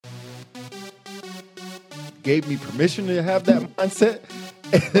gave me permission to have that mindset.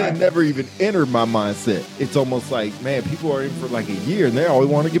 And it never even entered my mindset. It's almost like, man, people are in for like a year and they always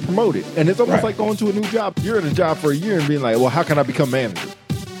want to get promoted. And it's almost like going to a new job. You're in a job for a year and being like, well, how can I become manager?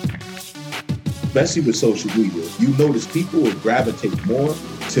 Especially with social media, you notice people will gravitate more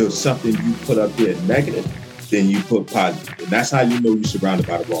to something you put up there negative than you put positive. And that's how you know you're surrounded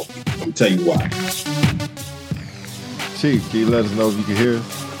by the wrong people. Let me tell you why. Chief, can you let us know if you can hear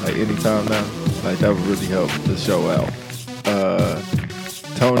us? Like anytime now? Like that would really help the show out.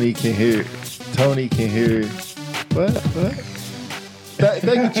 Tony can hear. Tony can hear. What?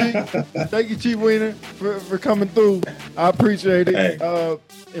 Thank you, Chief. Thank you, Chief Wiener, for coming through. I appreciate it. Hey.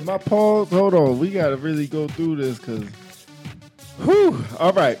 In my pause, hold on. We got to really go through this because, whew.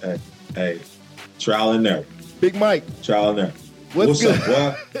 All right. Hey. Trial and error. Big Mike. Trial and error. What's up,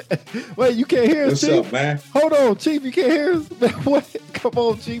 boy? Wait, you can't hear us, Chief? What's up, man? Hold on, Chief. You can't hear us? Man, what? Come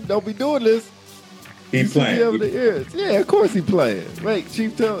on, Chief. Don't be doing this. He playing. Yeah, of course he playing. Wait,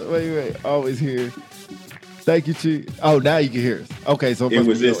 Chief, wait. Always here. Thank you, Chief. Oh, now you can hear us. Okay, so it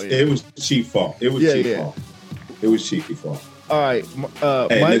was Chief fault. It was Chief fault. It was Chief fault. All right,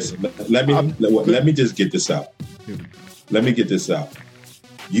 hey, Mike, listen. Let me just get this out. Let me get this out.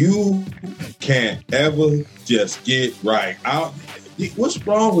 You can't ever just get right out. What's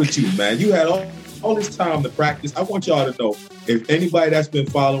wrong with you, man? You had all this time to practice. I want y'all to know, if anybody that's been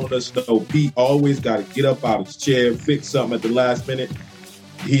following us know, Pete always got to get up out of his chair, fix something at the last minute.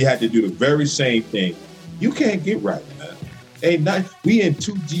 He had to do the very same thing. You can't get right, man. We in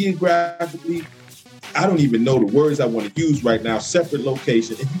two geographically, I don't even know the words I want to use right now, separate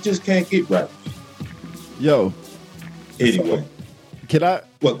locations, and you just can't get right. Yo. Anyway. Can I?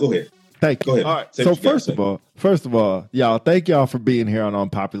 Well, go ahead. Thank you. Go ahead. All right. So first of all, y'all, thank y'all for being here on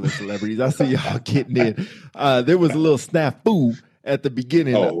Unpopular Celebrities. I see y'all getting in. There was a little snafu at the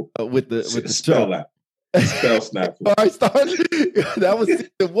beginning with the spell show. Out. Spell snafu. All right, starting. That was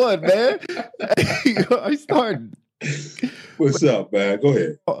season 1, man. I started. What's up, man? Go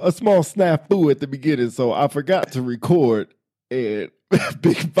ahead. A small snafu at the beginning, so I forgot to record, and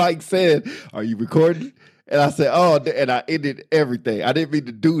Big Mike said, "Are you recording?" And I said, "Oh," and I ended everything. I didn't mean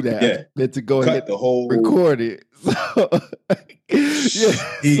to do that. Yeah. I meant to go ahead the whole record it. So,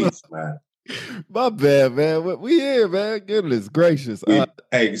 Jeez, man. My bad, man. We here, man. Goodness gracious.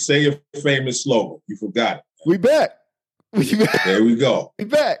 Hey, say your famous slogan. You forgot it. We back. There we go. We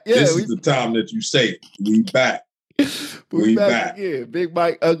back. Yeah, this is the time that you say it. We back. We back again. Big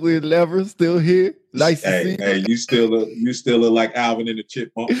Mike, ugly and ever, still here. Nice to see you. Hey, you still look like Alvin and the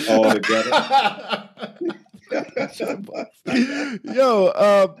Chipmunks all together.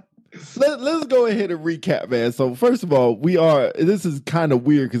 Yo, let's go ahead and recap, man. So first of all, this is kind of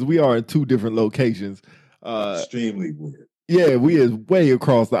weird because we are in 2 different locations. Extremely weird. Yeah, we is way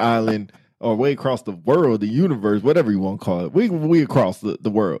across the island or way across the world, the universe, whatever you want to call it. We across the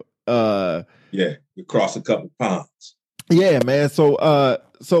world. Yeah, across a couple ponds. Yeah, man. So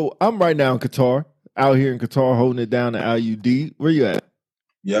I'm right now in Qatar, out here in Qatar, holding it down to LUD. Where you at?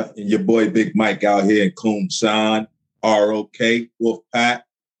 Yeah, and your boy Big Mike out here in Kumsan, ROK, Wolfpack.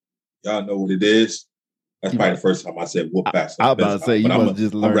 Y'all know what it is. That's probably the first time I said Wolfpack. I was about to say, you must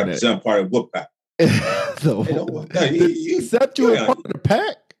just learn that. I represent part of Wolfpack. Except you're a part of the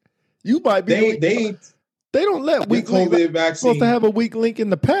pack. You might be. They don't let weak link. Supposed to have a weak link in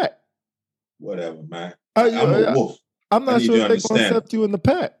the pack. Whatever, man. I'm a wolf. I'm not sure if they're gonna accept you in the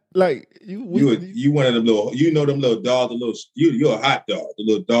pack. Like you one of them little. Them little dogs. You're a hot dog. The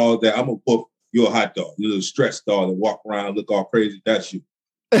little dog that I'm a wolf. You're a hot dog. The little stress dog that walk around, look all crazy. That's you.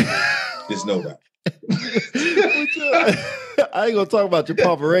 Just know that. I ain't gonna talk about your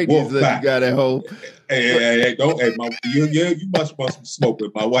Pomeranians that you got at home. Hey, don't. Hey, you must want some smoke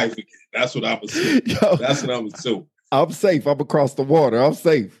with my wife again. That's what I'm assuming. That's what I'm assuming. I'm safe. I'm across the water. I'm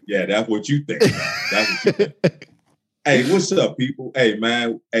safe. Yeah, that's what you think. That's what you think. Hey, what's up, people? Hey,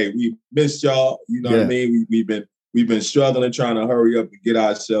 man. Hey, we missed y'all. You know what I mean? We've been struggling, trying to hurry up and get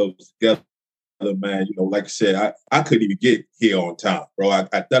ourselves together, man. You know, like I said, I couldn't even get here on time, bro. I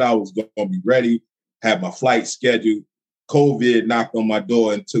thought I was going to be ready, had my flight scheduled. COVID knocked on my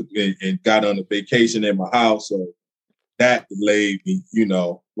door and got on a vacation in my house. So that delayed me, you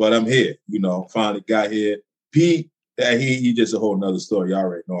know. But I'm here, you know, finally got here. Pete, he just a whole nother story. You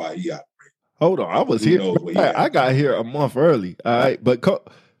already know how he operates. Hold on, I was here. I got here a month early. All right, but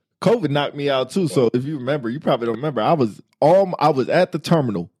COVID knocked me out too. So if you remember, you probably don't remember. I was at the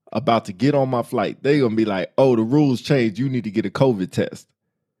terminal about to get on my flight. They gonna be like, "Oh, the rules changed. You need to get a COVID test."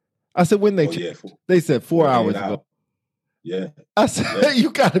 I said, "When they changed?" They said 4 hours ago. Yeah. I said,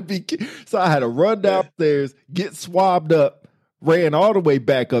 "You gotta be." So I had to run downstairs, get swabbed up, ran all the way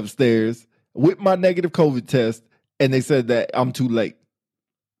back upstairs. with my negative COVID test, and they said that I'm too late.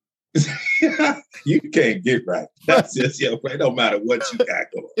 You can't get right. That's just it don't matter what you got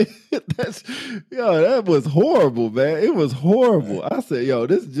going. That was horrible, man. It was horrible. I said,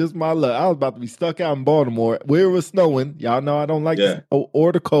 this is just my luck. I was about to be stuck out in Baltimore where it was snowing. Y'all know I don't like the snow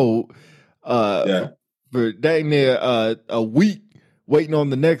or the cold. For dang near a week waiting on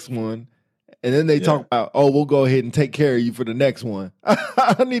the next one. And then they talk about, we'll go ahead and take care of you for the next one.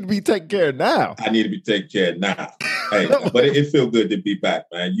 I need to be taken care of now. I need to be taken care of now. Hey, but it feel good to be back,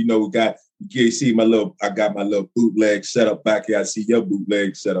 man. You see I got my little bootleg set up back here. I see your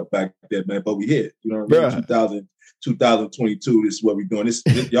bootleg set up back there, man. But we here. You know what I mean? 2022, this is what we're doing. This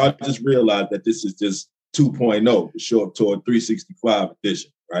y'all just realize that this is just 2.0, the Short Tour 365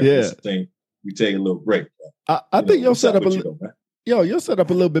 edition, right? Yeah. This thing, we take a little break. I think your setup your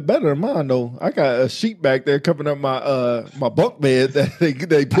setup a little bit better than mine though. I got a sheet back there covering up my bunk bed that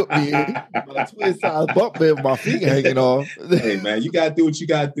they put me in. My twin size bunk bed with my feet hanging off. Hey man, you gotta do what you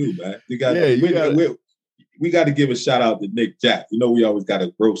gotta do, man. We got to give a shout out to Nick Jack. We always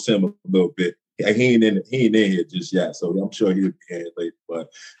gotta roast him a little bit. He ain't in here just yet, so I'm sure he'll be here later. But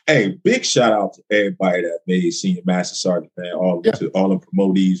hey, big shout out to everybody that made Senior Master Sergeant, man. All the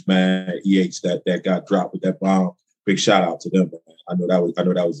promotees, man. EH that got dropped with that bomb. Big shout out to them, man. I know that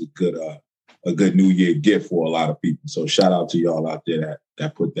was a good New Year gift for a lot of people. So shout out to y'all out there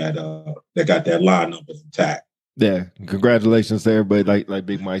that put that got that line number intact. Yeah, congratulations to everybody. Like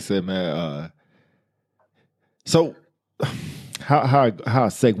Big Mike said, man. So how I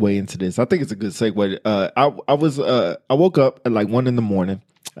segue into this? I think it's a good segue. I woke up at like 1 a.m.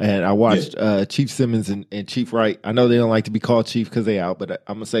 and I watched Chief Simmons and Chief Wright. I know they don't like to be called Chief because they out, but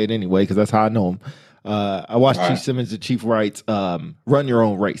I'm gonna say it anyway because that's how I know them. I watched Chief Simmons and Chief Wright's Run Your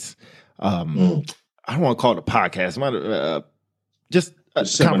Own Race. I don't want to call it a podcast, just a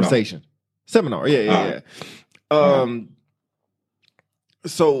conversation. Seminar. Yeah.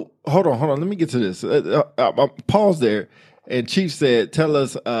 So hold on. Let me get to this. Pause there. And Chief said, "Tell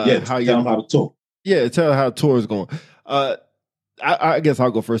us tell them how to tour." Yeah, tell how the tour is going. I guess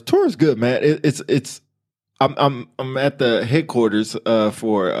I'll go first. Tour is good, man. It's. I'm at the headquarters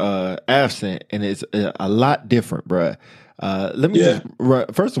for AFCENT, and it's a lot different, bruh. Let me just run.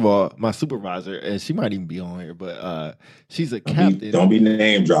 First of all, my supervisor, and she might even be on here, but she's a captain. Don't be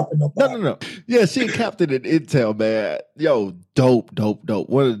name dropping nobody. No. Yeah, she's a captain at Intel, man. Yo, dope.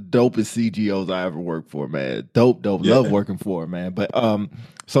 One of the dopest CGOs I ever worked for, man. Dope. Yeah. Love working for her, man. But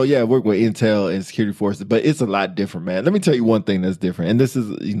so yeah, I work with Intel and security forces, but it's a lot different, man. Let me tell you one thing that's different, and this is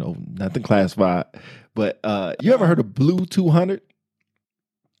nothing classified, but you ever heard of Blue 200?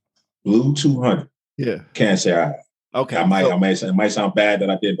 Blue 200. Yeah, can't say I have. Okay, it might sound bad that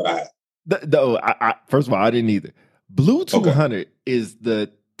I did, but I have. First of all, I didn't either. Blue 200 is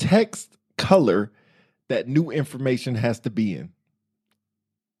the text color that new information has to be in.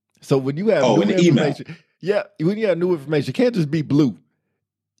 So when you have new information, when you have new information, it can't just be blue.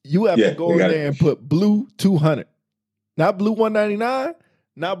 You have to go in there and put Blue 200, not Blue 199,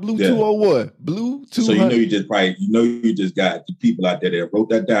 not Blue 201, Blue 200. So you just got the people out there that wrote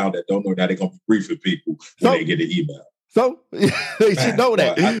that down that don't know that they're gonna be briefing people when they get an email. So they should know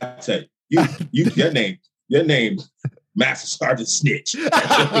that. I tell you, your name, Master Sergeant Snitch.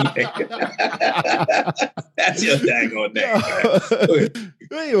 That's your daggone name.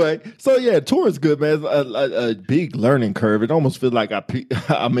 Anyway, so yeah, tour is good, man. A big learning curve. It almost feels like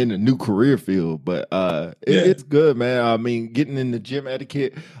I'm in a new career field, but it's good, man. I mean, getting in the gym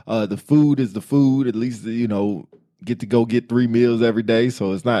etiquette, the food is the food. At least get to go get 3 meals every day,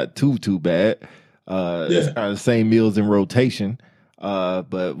 so it's not too bad. It's kind of the same meals in rotation.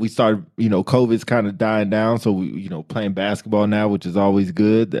 But we started, COVID's kind of dying down. So we, playing basketball now, which is always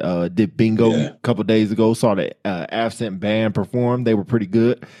good. Did bingo a couple days ago. Saw the AFCENT band perform. They were pretty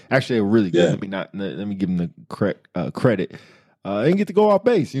good. Actually, they were really good. Let me give them the correct credit. I didn't get to go off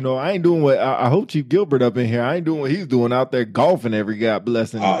base. I ain't doing what I hope Chief Gilbert up in here. I ain't doing what he's doing out there golfing every God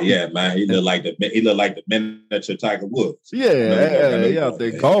bless him. Oh yeah, man. He looked like the miniature Tiger Woods. Yeah, out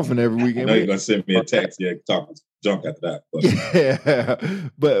there golfing every weekend. I know you're gonna send me a text. Yeah, talking junk after that. But. Yeah,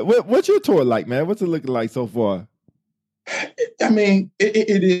 but what's your tour like, man? What's it looking like so far? I mean,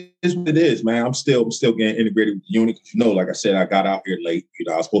 it is what it is, man. I'm still getting integrated with the unit. Like I said, I got out here late.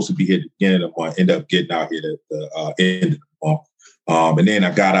 I was supposed to be here at the beginning of the month. Ended up getting out here at the end of the month. And then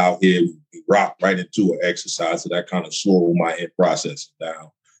I got out here, we rocked right into an exercise, so that kind of slowed my end processing down.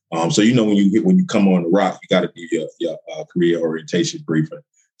 So when you come on the rock, you got to do your career orientation briefing.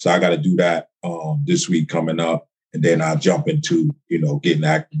 So I got to do that this week coming up, and then I'll jump into getting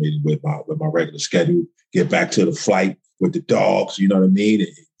acclimated with my regular schedule, get back to the flight. with the dogs, you know what I mean?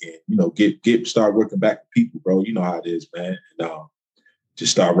 And start working back with people, bro. You know how it is, man. And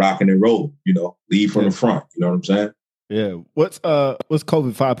just start rocking and rolling, lead from the front. You know what I'm saying? Yeah. What's COVID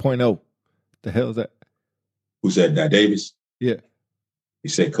 5.0? The hell is that? Who said that? Davis? Yeah. He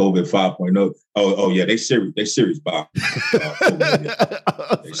said COVID 5.0. Oh yeah, they serious, Bob.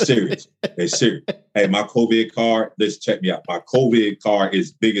 They serious. Hey, my COVID card, let's check me out. My COVID card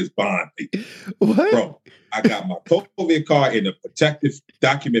is big as Bond. What? Bro, I got my COVID card in a protected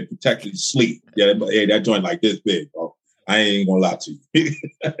sleeve. Yeah, that joint like this big, bro. I ain't gonna lie to you.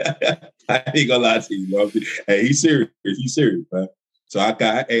 I ain't gonna lie to you, bro. Hey, he's serious. He's serious, man. So I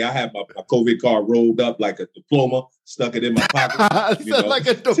have my COVID card rolled up like a diploma, stuck it in my pocket. Like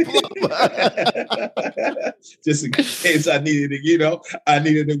a diploma. Just in case I needed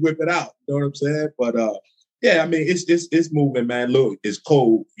to whip it out. You know what I'm saying? But yeah, I mean, it's moving, man. Look, it's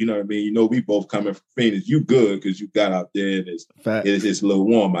cold. You know what I mean? We both coming from Phoenix. You good because you got out there and it's a little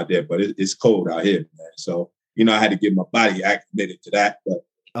warm out there, but it's cold out here, man. So, I had to get my body acclimated to that, but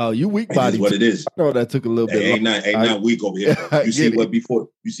oh, you weak body. What it is. I know that took a little bit. Ain't not weak over here. Bro. You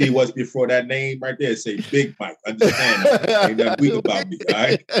see what's before that name right there? Say Big Mike. Understand that? Ain't nothing weak about me, all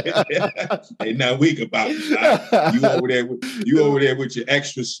right? Ain't nothing weak about me. All right? You over there with your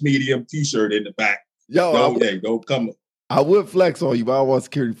extra medium T-shirt in the back. Yo, don't come. I would flex on you, but I don't want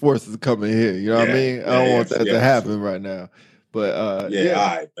security forces to come in here. You know what I mean? I don't want that to happen right now. But all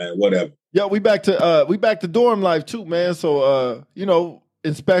right, man. Whatever. Yo, we back to dorm life too, man. So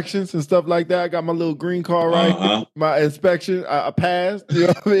inspections and stuff like that. I got my little green card right. My inspection, I passed. You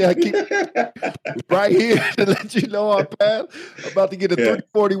know what I mean? I keep right here to let you know I passed. I'm about to get a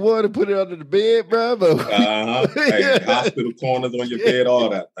 341 and put it under the bed, bro. Hey, hospital corners on your bed, all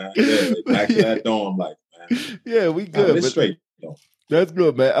that, man. Yeah, back to that dorm life, man. Yeah, we good. It's straight. That's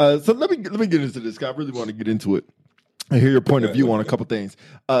good, man. So let me get into this. I really want to get into it. I hear your point of view on a couple things.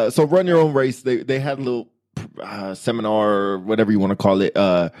 So Run Your Own Race, they had a little seminar or whatever you want to call it,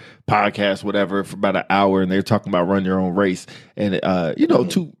 podcast, whatever, for about an hour, and they're talking about Run Your Own Race. And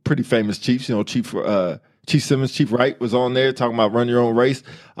two pretty famous chiefs, Chief Simmons, Chief Wright was on there talking about Run Your Own Race.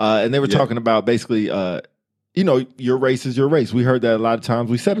 And they were talking about basically your race is your race. We heard that a lot of times.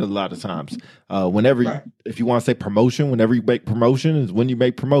 We said it a lot of times. If you want to say promotion, whenever you make promotion is when you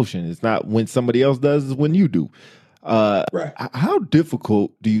make promotion. It's not when somebody else does, it's when you do. How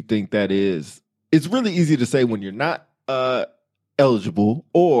difficult do you think that is? It's really easy to say when you're not eligible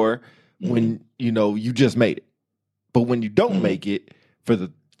or when you just made it. But when you don't make it for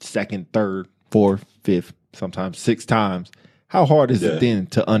the second, third, fourth, fifth, sometimes sixth times, how hard is it then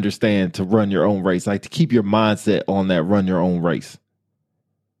to understand to run your own race? Like to keep your mindset on that run your own race?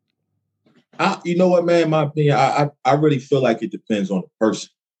 You know what, man? In my opinion, I really feel like it depends on the person.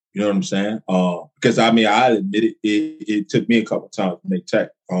 You know what I'm saying? Because I admit it took me a couple of times to make tech.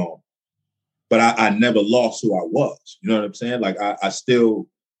 But I never lost who I was. You know what I'm saying? Like I still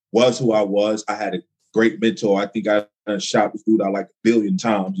was who I was. I had a great mentor. I think I shot this dude out like 1 billion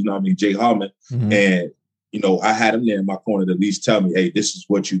times. You know what I mean? Jay Harmon. Mm-hmm. And I had him there in my corner to at least tell me, hey, this is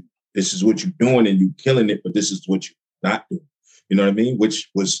what you're doing and you killing it, but this is what you're not doing. You know what I mean? Which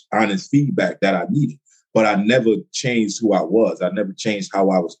was honest feedback that I needed. But I never changed who I was. I never changed how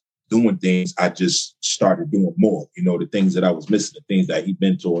I was doing things. I just started doing more, the things that I was missing, the things that he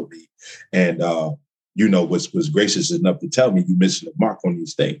mentored me. And, was gracious enough to tell me you missing the mark on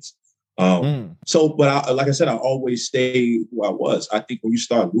these things. So, but like I said, I always stayed who I was. I think when you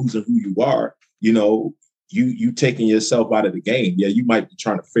start losing who you are, you taking yourself out of the game. Yeah, you might be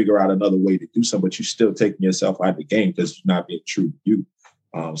trying to figure out another way to do something, but you're still taking yourself out of the game because you're not being true to you.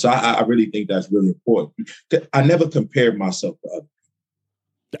 So I really think that's really important. I never compared myself to other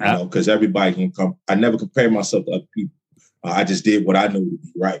people, because everybody can come. I never compared myself to other people. I just did what I knew to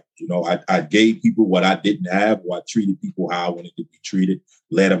be right. I gave people what I didn't have, or I treated people how I wanted to be treated,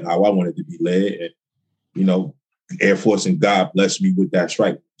 led them how I wanted to be led. And, Air Force and God blessed me with that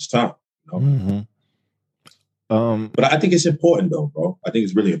strike this time. Mm-hmm. But I think it's important though, bro. I think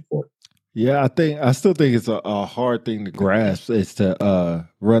it's really important. Yeah, I still think it's a hard thing to grasp is to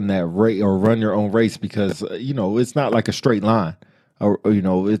run that race or run your own race because it's not like a straight line, or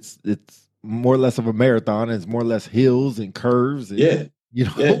it's more or less of a marathon. It's more or less hills and curves. And,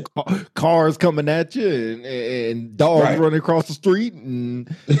 cars coming at you and dogs running across the street and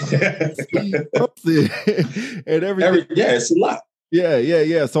and everything. It's a lot.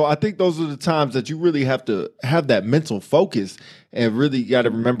 Yeah. So I think those are the times that you really have to have that mental focus and really got to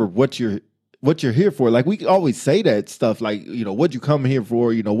remember what you're what you're here for. Like we always say that stuff, like, you know, what you come here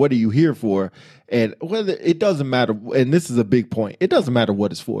for, you know, what are you here for? And whether it doesn't matter, and this is a big point, it doesn't matter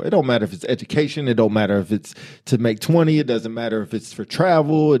what it's for. It don't matter if it's education, it don't matter if it's to make 20, it doesn't matter if it's for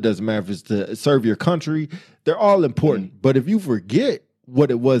travel, it doesn't matter if it's to serve your country. They're all important. But if you forget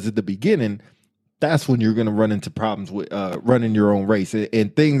what it was at the beginning, that's when you're going to run into problems with running your own race,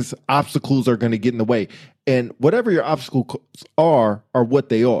 and obstacles are going to get in the way. And whatever your obstacles are what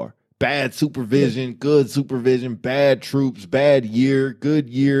they are. Bad supervision, good supervision, bad troops, bad year, good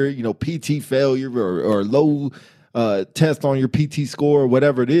year, you know, PT failure or low test on your PT score,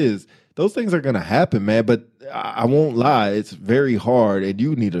 whatever it is. Those things are going to happen, man. But I won't lie, it's very hard, and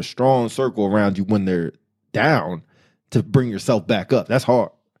you need a strong circle around you when they're down to bring yourself back up. That's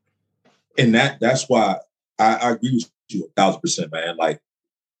hard. And that's why I agree with you 1,000%, man. Like,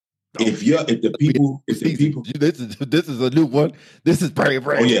 if the people, this is a new one. This is pretty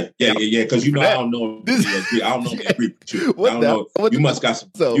brand. Oh yeah. Because you know, I don't know. I don't know if I agree with you. I don't know. You must got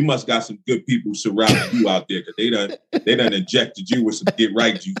some good people surrounding you out there, because they done injected you with some get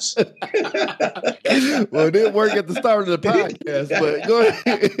right juice. Well, it didn't work at the start of the podcast, but go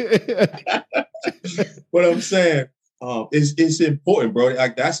ahead. What I'm saying. It's important, bro.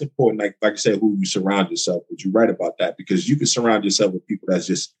 Like, that's important. Like I said, who you surround yourself with. You're right about that, because you can surround yourself with people that's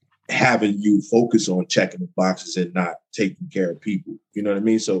just having you focus on checking the boxes and not taking care of people. You know what I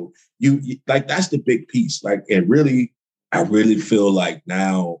mean? So you like, that's the big piece. Like, and really, I really feel like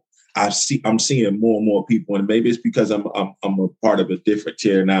now I'm seeing more and more people, and maybe it's because I'm a part of a different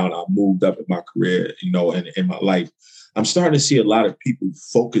tier now, and I've moved up in my career, you know, and in my life. I'm starting to see a lot of people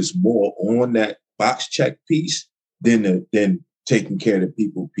focus more on that box check piece than taking care of the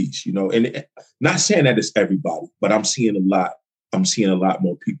people piece, you know. And not saying that it's everybody, but I'm seeing a lot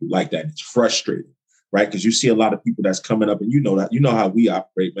more people like that. It's frustrating, right? Because you see a lot of people that's coming up, and you know how we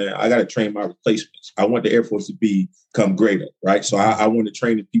operate, man. I got to train my replacements. I want the Air Force to become greater, right? So I want to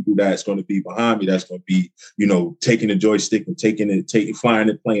train the people that's going to be behind me, that's going to be, you know, taking the joystick and flying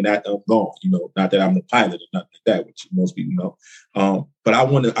the plane at I'm gone. You know, not that I'm the pilot or nothing like that, which most people know. But I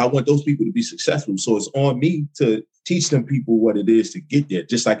want those people to be successful. So it's on me to teach them people what it is to get there,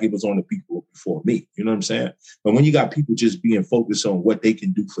 just like it was on the people before me. You know what I'm saying? But when you got people just being focused on what they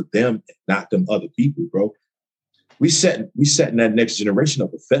can do for them and not them other people, bro, we setting that next generation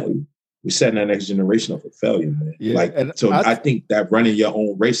up for failure. We're setting that next generation up for failure, man. Yeah, I think that running your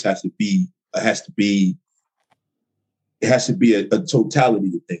own race has to be a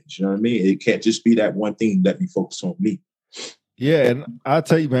totality of things. You know what I mean? It can't just be that one thing. Let me focus on me. Yeah, and I'll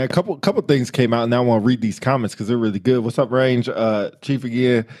tell you, man, a couple things came out, and I want to read these comments because they're really good. What's up, Range? Chief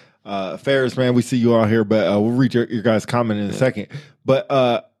again. Ferris, man, we see you on here, but we'll read your guys' comment in a second. But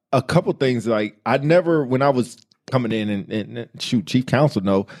a couple things, like, when I was coming in and shoot, Chief Counsel,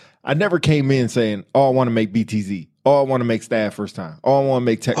 no, I never came in saying, oh, I want to make BTZ. Oh, I want to make staff first time. Oh, I want to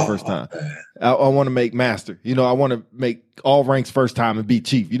make tech first time. I want to make master. You know, I want to make all ranks first time and be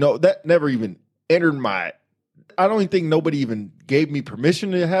chief. You know, that never even entered I don't even think nobody even gave me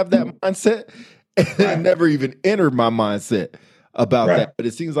permission to have that mindset. It never even entered my mindset about that. But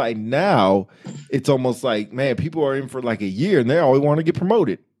it seems like now it's almost like, man, people are in for like a year and they always want to get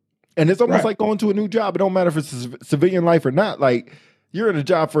promoted. And it's almost like going to a new job. It don't matter if it's a civilian life or not. Like, you're in a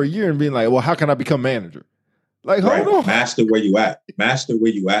job for a year and being like, well, how can I become manager? Like, hold on. Master where you at. Master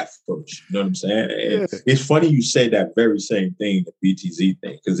where you at first. You know what I'm saying? It's funny you say that very same thing, the BTZ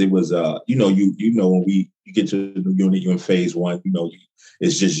thing, because it was, you know, when you get to the unit, you're in phase one, you know,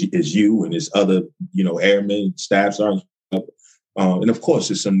 it's you and it's other, you know, airmen, staff sergeants. And of course,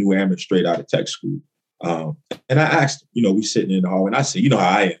 there's some new airmen straight out of tech school. And I asked, you know, we sitting in the hall, and I said, you know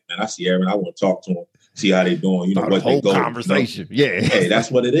how I am, man. I see airmen, I want to talk to them, see how they doing, you know, what they go. Conversation, you know? Yeah. Hey, that's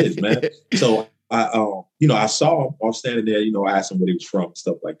what it is, man. So I saw him. I was standing there, you know, I asked him where he was from and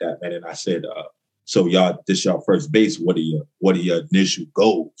stuff like that, man. And I said, so this y'all first base. What are your initial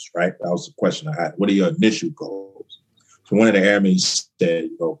goals? Right? That was the question I had. What are your initial goals? So one of the airmen said,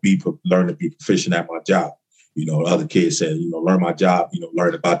 you know, learn to be proficient at my job. You know, the other kid said, you know, learn my job, you know,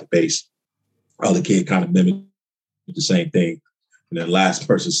 learn about the base. Other kid kind of mimicked the same thing. And then the last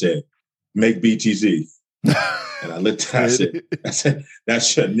person said, make BTZ. And I looked at it, I said,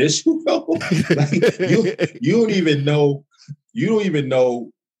 that's your initial goal? Like, you don't even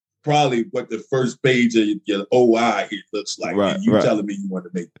know probably what the first page of your OI looks like. Right, and you telling me you want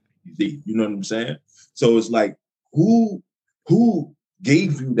to make BTZ. You know what I'm saying? So it's like, who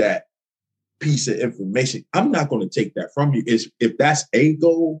gave you that piece of information? I'm not going to take that from you. If that's a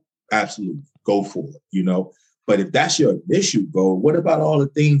goal, absolutely go for it, you know. But if that's your initial goal, what about all the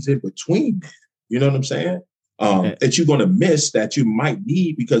things in between? You know what I'm saying? that you're going to miss that you might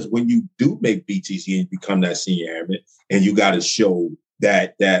need, because when you do make BTC and become that senior airman, and you got to show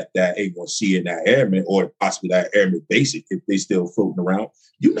that A1C in that airman, or possibly that airman basic, if they still floating around,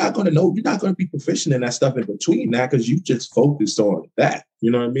 you're not going to be proficient in that stuff in between that, because you just focused on that.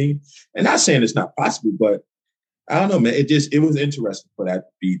 You know what I mean? And not saying it's not possible, but I don't know, man. It was interesting for that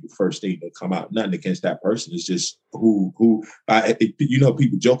to be the first thing to come out. Nothing against that person. It's just people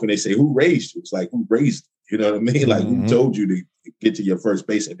joking. They say, who raised you? It's like, who raised you? You know what I mean? Like, who told you to get to your first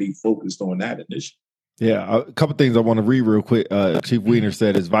base and be focused on that initially? Yeah, a couple things I want to read real quick. Chief Wiener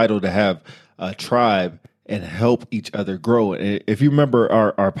said it's vital to have a tribe and help each other grow. And if you remember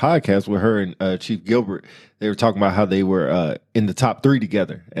our podcast with her and Chief Gilbert, they were talking about how they were in the top 3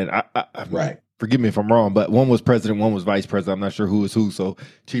 together. And I right. Forgive me if I'm wrong, but one was president, one was vice president. I'm not sure who is who. So,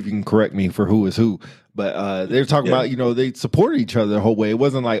 Chief, you can correct me for who is who. But they were talking about, they supported each other the whole way. It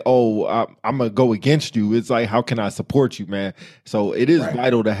wasn't like, I'm going to go against you. It's like, how can I support you, man? So it is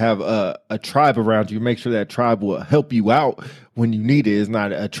vital to have a tribe around you. Make sure that tribe will help you out when you need it. It's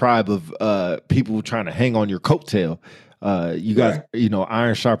not a tribe of people trying to hang on your coattail. You guys,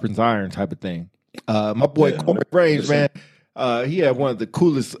 iron sharpens iron type of thing. My boy, Corbin Range, man, he had one of the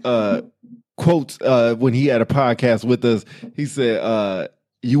coolest quotes when he had a podcast with us. He said,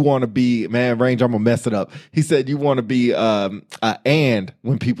 you want to be, man, Range, I'm gonna mess it up. He said you want to be and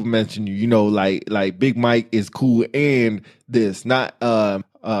when people mention you, like Big Mike is cool and this, not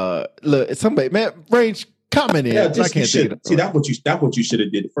look, somebody, man, Range, comment in. I can't think of it. See, that's what you should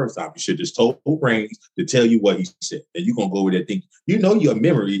have did the first time. You should just told Range to tell you what he said, and you're gonna go over there thinking, your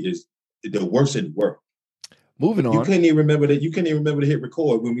memory is the worst in the world. Moving on. You couldn't even remember that. You couldn't even remember to hit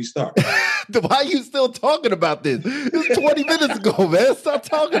record when we started. Why are you still talking about this? It's 20 minutes ago, man. Stop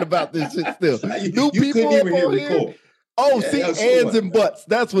talking about this shit still. You couldn't even hit record. Oh, see, ands and butts.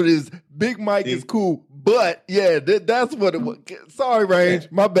 That's what it is. Big Mike is cool, but that's what it was. Sorry, Range.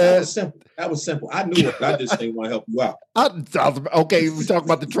 My bad. That was simple. I knew it. I just didn't want to help you out. Okay, we talk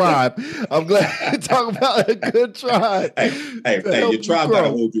about the tribe. I'm glad we talk about a good tribe. Hey, your tribe got to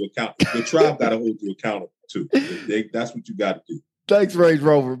hold you accountable. Your tribe got to hold you accountable too. That's what you got to do. Thanks, Range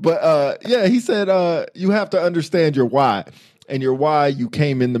Rover. But he said you have to understand your why, and your why you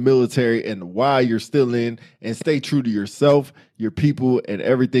came in the military and why you're still in, and stay true to yourself, your people, and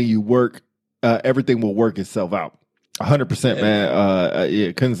everything you work. Everything will work itself out. 100%,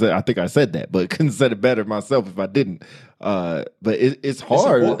 man. Couldn't say. I think I said that, but couldn't said it better myself if I didn't. But it's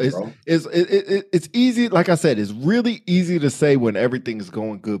hard. It's easy. Like I said, it's really easy to say when everything is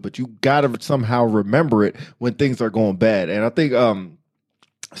going good, but you got to somehow remember it when things are going bad. And I think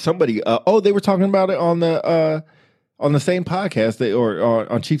somebody, they were talking about it on the same podcast, or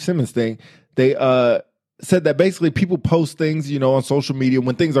on Chief Simmons thing. They said that basically people post things, on social media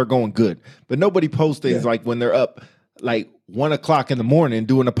when things are going good, but nobody posts things like when they're up like 1 o'clock in the morning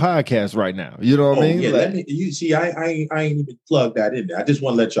doing a podcast right now. You know what I mean? Yeah, you see, I ain't even plugged that in there. I just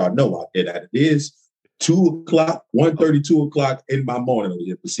want to let y'all know out there that it is 2 o'clock, 1:30, 2 o'clock in my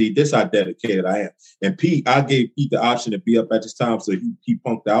morning. But see, this how dedicated I am. And Pete, I gave Pete the option to be up at this time, so he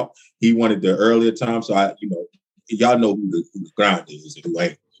punked out. He wanted the earlier time, so y'all know who the grind is and who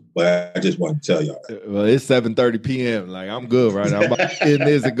ain't. But I just want to tell y'all that. Well, it's 7:30 p.m. Like, I'm good right now. I'm about to get in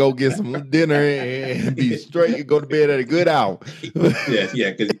this and go get some dinner and be straight and go to bed at a good hour.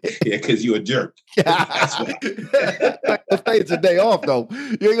 Because you're a jerk. That's why. It's your day off, though. You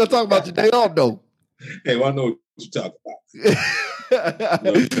ain't going to talk about your day off, though. Hey, well, I know what you're talking about.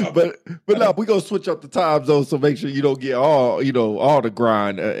 but no, we're going to switch up the time zone, so make sure you don't get all the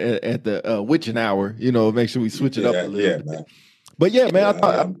grind at the witching hour. Make sure we switch it up a little bit. Man. But yeah, man, I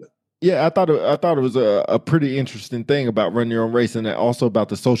thought it was a pretty interesting thing about running your own race, and also about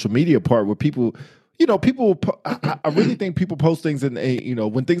the social media part where people, I really think people post things and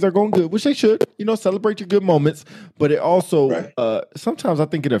when things are going good, which they should, celebrate your good moments. But it also sometimes I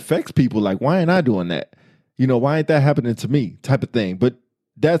think it affects people. Like, why ain't I doing that? Why ain't that happening to me? Type of thing. But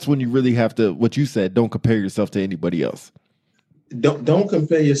that's when you really have to, what you said, don't compare yourself to anybody else. Don't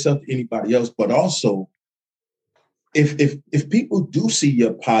compare yourself to anybody else, but also, if people do see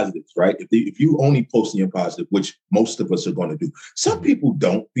your positives, right? If you only posting your positive, which most of us are going to do, some people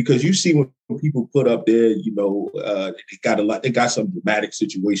don't, because you see when people put up there, they got some dramatic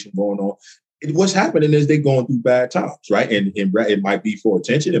situation going on. What's happening is they're going through bad times, right? And it might be for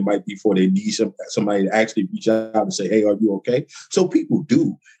attention, it might be for they need somebody to actually reach out and say, "Hey, are you okay?" So people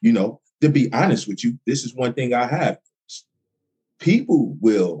do, to be honest with you, this is one thing I have. People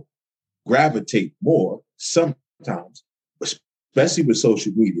will gravitate more sometimes, especially with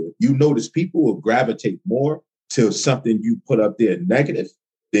social media. You notice people will gravitate more to something you put up there negative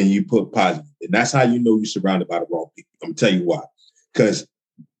then you put positive. And that's how you know you're surrounded by the wrong people. I'm gonna tell you why. Because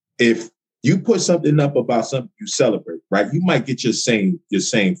if you put something up about something you celebrate, right? You might get your same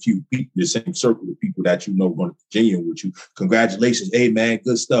few people, your same circle of people that you know are going to be genuine with you. Congratulations, hey man,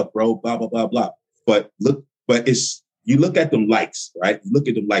 good stuff, bro. Blah blah blah blah. But you look at them likes, right? You look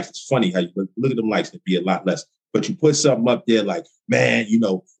at them likes. It's funny how you look at them likes. It'd be a lot less. But you put something up there like, man,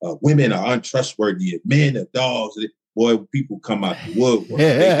 women are untrustworthy, and men are dogs. Boy, people come out the woodwork.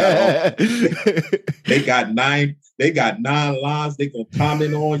 They got 9 lines. They gonna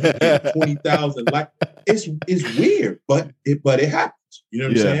comment on you. Get 20,000 likes. It's weird, but it happens. You know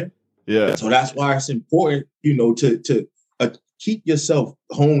what I'm saying? Yeah. So that's why it's important, to keep yourself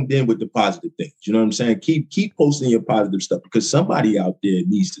honed in with the positive things. You know what I'm saying? Keep posting your positive stuff, because somebody out there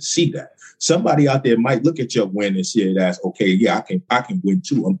needs to see that. Somebody out there might look at your win and see it as, okay, yeah, I can win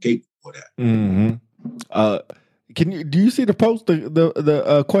too. I'm capable of that. Mm-hmm. Do you see the post,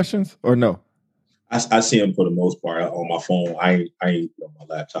 the questions, or no? I see them for the most part on my phone. I ain't on my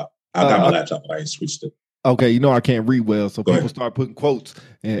laptop. I got my laptop, but I ain't switched it. Okay, I can't read well, so people start putting quotes.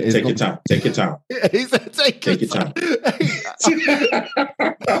 And take your time. Take your time. He said, take your time.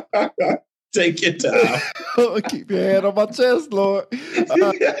 Take your time. Keep your hand on my chest, Lord.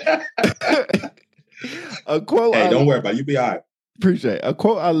 A quote. Hey, don't worry about it. You be all right. Appreciate it. A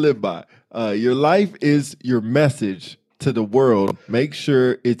quote I live by. Your life is your message to the world. Make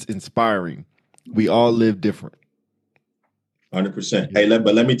sure it's inspiring. We all live different. 100%. Hey,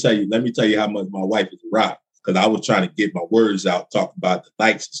 but let me tell you how much my wife is rock. Because I was trying to get my words out, talk about the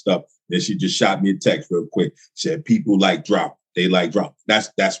likes and stuff. Then she just shot me a text real quick. She said, people like drama. They like drama.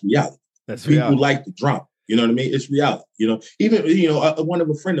 That's reality. People like the drama. You know what I mean? It's reality. Even one of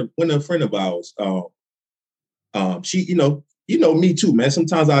a friend of ours. She, me too, man.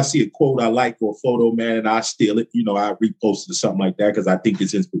 Sometimes I see a quote I like or a photo, man, and I steal it. I repost it or something like that because I think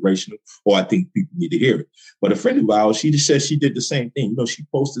it's inspirational or I think people need to hear it. But a friend of ours, she just said she did the same thing. She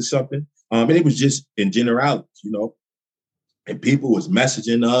posted something, and it was just in generalities, and people was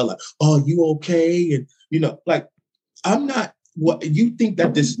messaging her like, "Oh, you okay?" And like, I'm not. What you think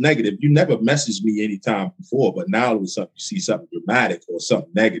that this is negative? You never messaged me anytime before, but now all of a sudden you see something dramatic or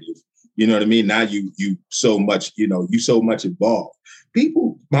something negative. You know what I mean? Now you so much, you so much involved.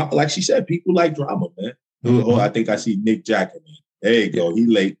 People, like she said, people like drama, man. Mm-hmm. Oh, I think I see Nick Jack in there. There you go. He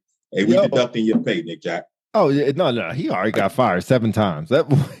late. Hey, we deducting your pay, Nick Jack. Oh, yeah, no. He already got fired 7 times. That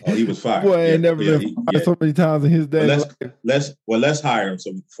boy, he was fired. Boy ain't never been fired so many times in his day. Let's hire him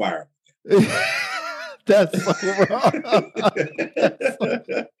so we can fire him. That's so wrong.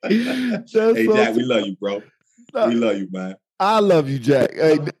 Hey, Jack, we love you, bro. We love you, man. I love you, Jack.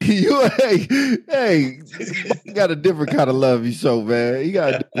 Hey, you got a different kind of love you show, man. You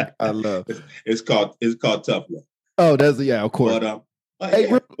got a different kind of love. It's called tough love. Oh, that's course.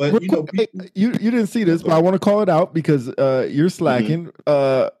 But you didn't see this, but I want to call it out because you're slacking.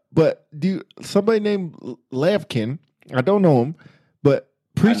 Mm-hmm. But somebody named Lavkin, I don't know him, but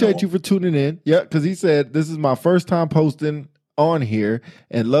appreciate you for tuning in. Yeah, because he said this is my first time posting on here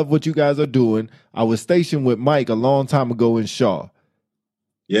and love what you guys are doing. I was stationed with Mike a long time ago in Shaw.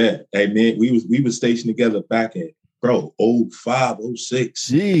 Yeah. Hey man, we was stationed together back in 05, 06,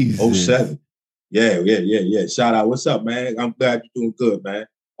 Jesus. 07. Yeah. Shout out. What's up, man? I'm glad you're doing good, man.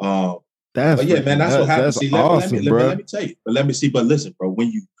 That's what happens. See, awesome, let me tell you. But listen, bro, when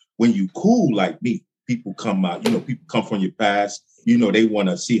you cool like me, people come out, people come from your past, they want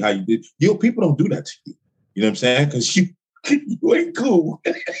to see how you did. People don't do that to you. You know what I'm saying? Because you ain't cool.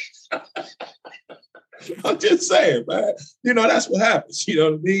 I'm just saying, man. That's what happens. You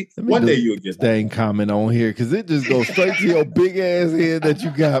know what I mean? One day you'll get staying comment on here because it just goes straight to your big ass head that you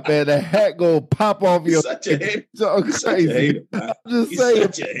got, man. The hat go pop off your such a hater. So crazy. Such a hater, man. I'm just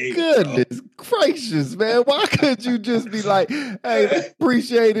saying, goodness gracious, man. Why couldn't you just be like, hey,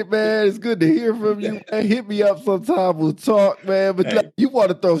 appreciate it, man. It's good to hear from you, man. Hit me up sometime. We'll talk, man. But you want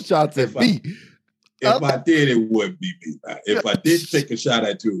to throw shots at me. If I did, it would be me. If I did take a shot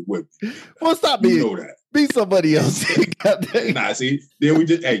at you, it would be. Well, stop being. You know that. Be somebody else. Nah, see, then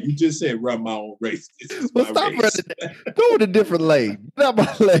you just said run my own race. Well, stop running. Go in a different lane. Not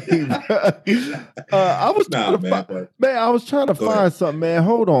my lane. I was trying to find something, man.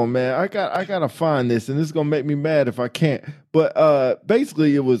 Hold on, man. I gotta find this, and this is gonna make me mad if I can't. But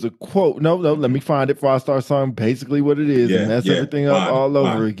basically, it was a quote. No, let me find it before I start saying basically what it is, and that's everything up all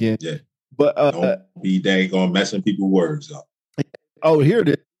over again. Yeah. But don't be dang on messing people's words up. Oh, here it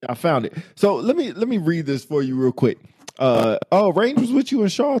is. I found it. So let me read this for you real quick. Range was with you in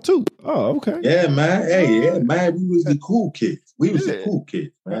Shaw too. Oh, okay. Yeah, man. Hey, yeah, man. We was the cool kids. We was the cool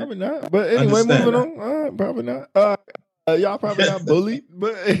kids, man. Probably not. But anyway, moving on. Probably not. Y'all probably not bullied,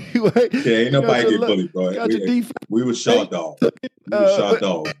 but anyway. Yeah, ain't nobody get bullied, bro. We were Shaw Dog. We were Shaw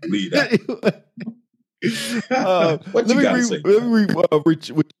Dog. Believe that. What you got to say? Let me read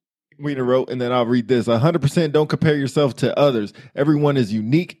what Weiner wrote, and then I'll read this. 100% don't compare yourself to others. Everyone is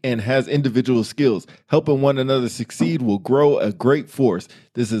unique and has individual skills. Helping one another succeed will grow a great force.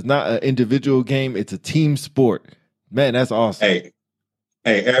 This is not an individual game. It's a team sport. Man, that's awesome. Hey,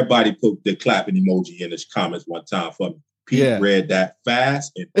 everybody put the clapping emoji in the comments one time for me. Pete read that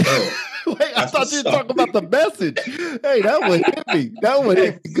fast and Wait, I thought you were talking about the message. Hey, that one hit me. That one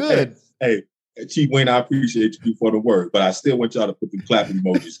hit me good. Hey, Chief Wayne, I appreciate you for the word, but I still want y'all to put the clapping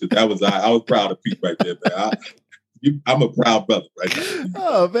emojis because I was proud of Pete right there, man. I'm a proud brother right there.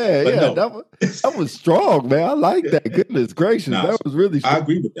 Oh man, but yeah, no. that was strong, man. I like that. Goodness gracious, that was really strong. I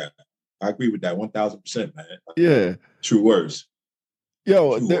agree with that. 1,000%, man. Yeah, true words.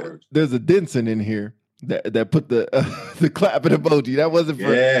 Yo, there's a Denson in here that put the clapping emoji. That wasn't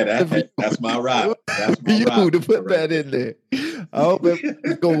for that's my ride. That's my you ride to put right that in there. I hope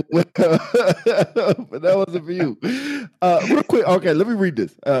it's going but that wasn't for you. Real quick, okay, let me read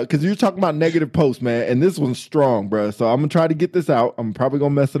this because you're talking about negative posts, man, and this one's strong, bro. So I'm gonna try to get this out. I'm probably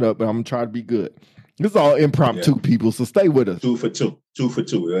gonna mess it up, but I'm gonna try to be good. This is all impromptu, people, so stay with us. 2 for 2. 2 for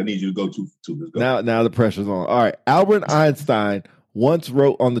 2. I need you to go 2 for 2. Let's go. Now the pressure's on. All right, Albert Einstein once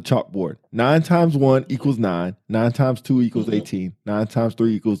wrote on the chalkboard, 9 times 1 equals 9, 9 times 2 equals 18, 9 times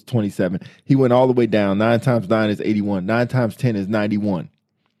 3 equals 27. He went all the way down. 9 times 9 is 81, 9 times 10 is 91.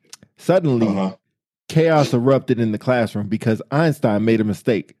 Suddenly, chaos erupted in the classroom because Einstein made a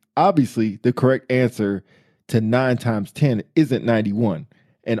mistake. Obviously, the correct answer to 9 times 10 isn't 91.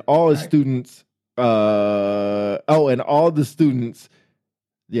 And all his students, I'm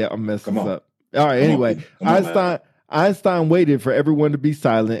messing this up. All right, anyway, Einstein waited for everyone to be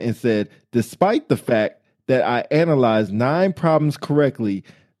silent and said, despite the fact that I analyzed 9 problems correctly,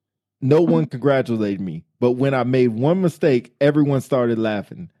 no one congratulated me. But when I made one mistake, everyone started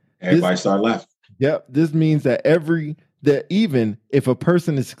laughing. Everybody started laughing. Yep. This means that even if a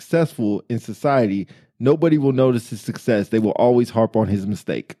person is successful in society, nobody will notice his success. They will always harp on his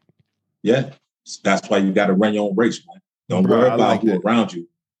mistake. Yeah. That's why you got to run your own race, man. Don't worry about who around you.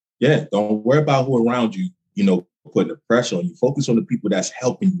 Yeah. Don't worry about who around you, putting the pressure on you. Focus on the people that's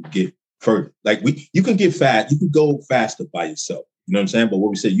helping you get further. Like you can get fast, you can go faster by yourself. You know what I'm saying? But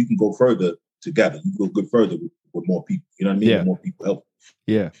what we say, you can go further together. You can go further with more people. You know what I mean? Yeah. With more people help.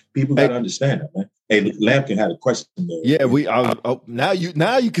 Yeah. People got to understand that, man. Hey, Lampkin had a question there. Yeah, now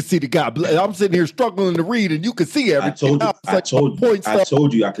you can see the guy. I'm sitting here struggling to read, and you can see everything. I told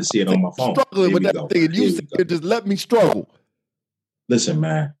you I could see it on my phone. Struggling with that thing, and you just let me struggle. Listen,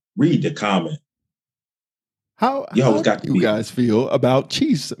 man, read the comment. How do you guys feel about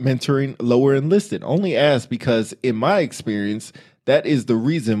Chiefs mentoring lower enlisted? Only ask because, in my experience, that is the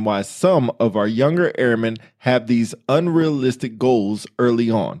reason why some of our younger airmen have these unrealistic goals early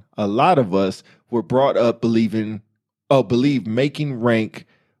on. A lot of us were brought up believe making rank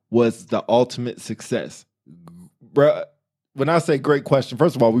was the ultimate success. Bruh, when I say great question,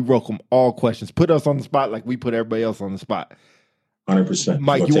 first of all, we welcome all questions. Put us on the spot like we put everybody else on the spot. 100%.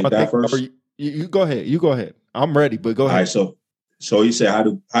 Mike, you want to take first? You go ahead. You go ahead. I'm ready, but go ahead. All right, so you said how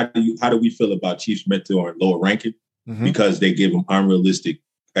do we feel about Chiefs mentoring lower ranking? Mm-hmm. Because they give them unrealistic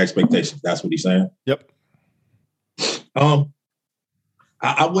expectations. That's what he's saying. Yep.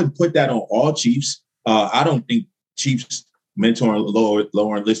 I wouldn't put that on all Chiefs. I don't think Chiefs mentoring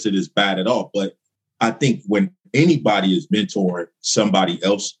lower enlisted is bad at all. But I think when anybody is mentoring somebody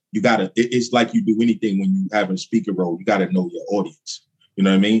else, it's like you do anything when you have a speaker role. You got to know your audience. You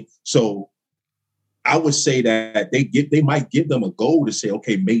know what I mean? So I would say that they might give them a goal to say,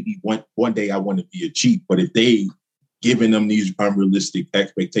 okay, maybe one day I want to be a chief. But if they giving them these unrealistic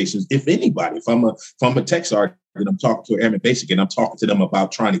expectations, if I'm a tech sergeant and I'm talking to an airman basic and I'm talking to them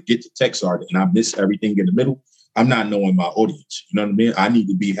about trying to get to tech sergeant and I miss everything in the middle, I'm not knowing my audience. You know what I mean? I need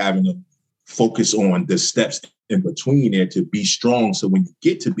to be having them focus on the steps in between there to be strong. So when you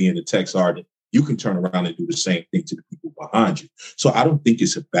get to being a tech sergeant, you can turn around and do the same thing to the people behind you. So I don't think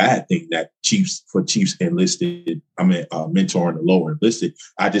it's a bad thing that Chiefs enlisted, mentoring the lower enlisted.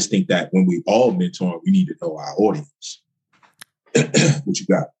 I just think that when we all mentor, we need to know our audience. What you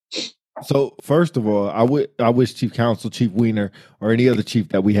got? So first of all, I wish Chief Counsel, Chief Weiner, or any other chief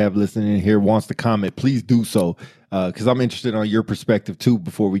that we have listening in here wants to comment, please do so. Because I'm interested on your perspective too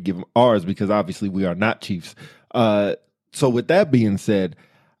before we give them ours, because obviously we are not chiefs. So with that being said,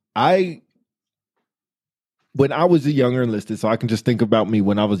 when I was a younger enlisted, so I can just think about me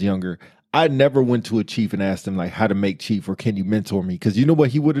when I was younger, I never went to a chief and asked him like how to make chief or can you mentor me? Because you know what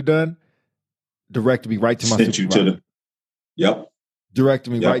he would have done? Directed me right to my supervisor. Yep.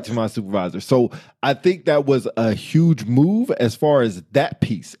 Directed me right to my supervisor. So I think that was a huge move as far as that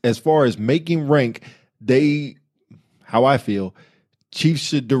piece. As far as making rank, how I feel, Chiefs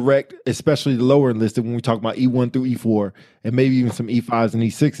should direct, especially the lower enlisted, when we talk about E1 through E4, and maybe even some E5s and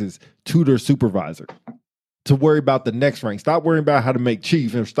E6s, to their supervisor to worry about the next rank. Stop worrying about how to make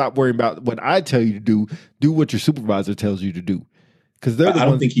chief and stop worrying about what I tell you to do. Do what your supervisor tells you to do. Because they're the I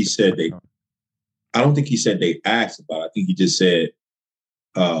don't think he said they. I don't think he said they asked about it. I think he just said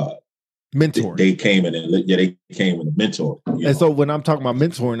mentoring. They came in and they came in a mentor. And so when I'm talking about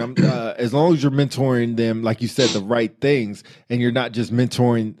mentoring, I'm as long as you're mentoring them, like you said, the right things, and you're not just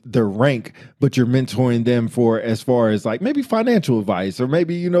mentoring their rank, but you're mentoring them for as far as like maybe financial advice, or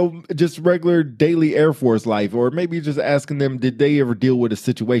maybe just regular daily Air Force life, or maybe just asking them, did they ever deal with a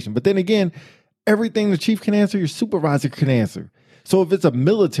situation? But then again, everything the chief can answer, your supervisor can answer. So if it's a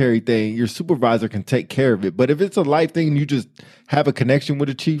military thing, your supervisor can take care of it. But if it's a life thing and you just have a connection with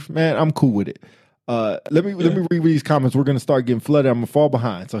a chief, man, I'm cool with it. Let me read these comments. We're gonna start getting flooded. I'm gonna fall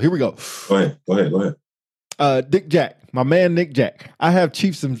behind. So here we go. Go ahead. Dick Jack, my man Nick Jack. I have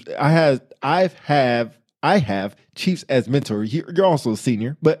chiefs. I have chiefs as mentor. You're also a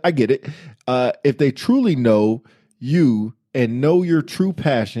senior, but I get it. If they truly know you and know your true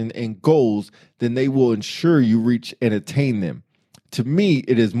passion and goals, then they will ensure you reach and attain them. To me,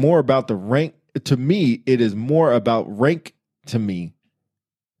 it is more about the rank. To me, it is more about rank. To me,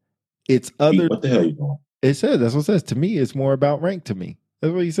 it's other. What the hell are you doing? It says that's what it says. To me, it's more about rank. To me,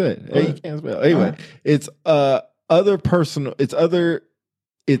 that's what he said. Hey, you can't spell. Anyway, it's other personal. It's other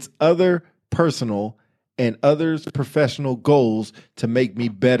personal and others' professional goals to make me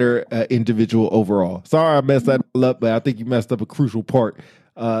better individual overall. Sorry, I messed that up, but I think you messed up a crucial part.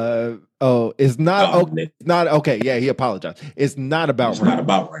 It's not okay. Not okay. Yeah, he apologized. It's not about rank. Not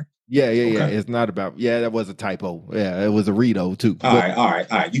about rank. Yeah. It's not about. Yeah, that was a typo. Yeah, it was a Rito too. All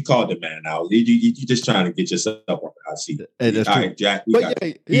right. You called the man out. You just trying to get yourself up. I see. That's all true. Right, Jack.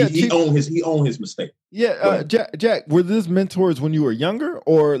 He owned his mistake. Yeah, Jack. Were these mentors when you were younger,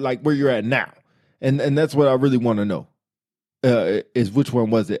 or like where you're at now? And that's what I really want to know. Is which one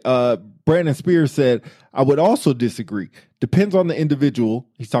was it? Brandon Spears said, I would also disagree. Depends on the individual.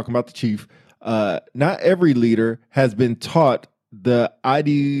 He's talking about the chief. Not every leader has been taught the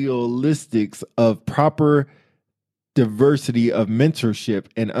idealistics of proper diversity of mentorship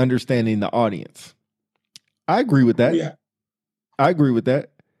and understanding the audience. I agree with that. Yeah. I agree with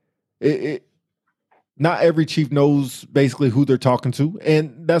that. Not every chief knows basically who they're talking to.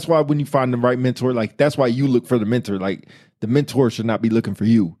 And that's why when you find the right mentor, like that's why you look for the mentor. Like the mentor should not be looking for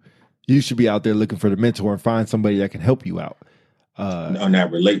you. You should be out there looking for the mentor and find somebody that can help you out. And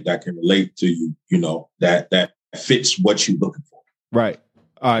that can relate to you, that fits what you're looking for. Right.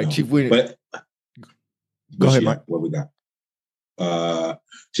 All right, Chief Williams. But go ahead, Mike. What we got?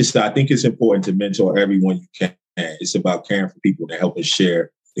 Just I think it's important to mentor everyone you can. It's about caring for people that help us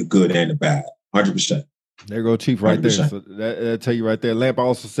share the good and the bad. 100%. There go Chief right 100%. There. So that tell you right there. Lamp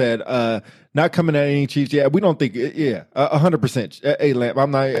also said, not coming at any Chiefs. Yeah, we don't think. Yeah, 100%. Hey, Lamp,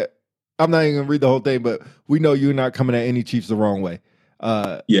 I'm not even gonna read the whole thing, but we know you're not coming at any Chiefs the wrong way.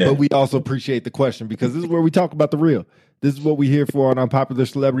 But we also appreciate the question because this is where we talk about the real. This is what we here for on Unpopular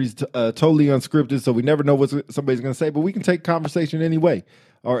Celebrities, totally unscripted, so we never know what somebody's going to say, but we can take conversation anyway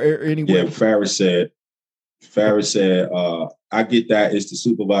or anyway. Yeah, Farris said, I get that it's the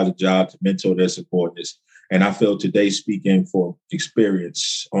supervisor's job to mentor their subordinates. And I feel today, speaking from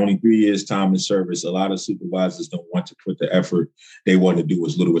experience, only 3 years time in service, a lot of supervisors don't want to put the effort they want to do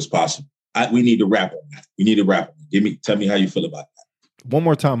as little as possible. We need to wrap on that. Tell me how you feel about that. One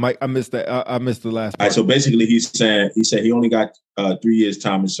more time, Mike. I missed that. I missed the last part. All right, so basically he said he only got 3 years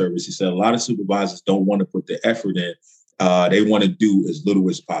time in service. He said a lot of supervisors don't want to put the effort in. They want to do as little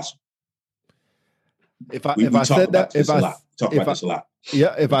as possible. If I said that a lot.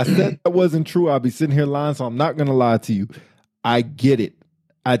 Yeah, if I said that wasn't true, I'd be sitting here lying. So I'm not going to lie to you. I get it.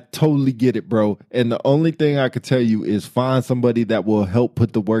 I totally get it, bro. And the only thing I could tell you is find somebody that will help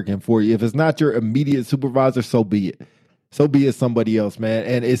put the work in for you. If it's not your immediate supervisor, so be it. So be it somebody else, man.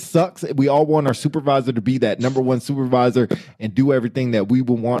 And it sucks. We all want our supervisor to be that number one supervisor and do everything that we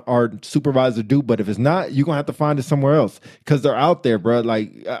would want our supervisor to do. But if it's not, you're going to have to find it somewhere else because they're out there, bro.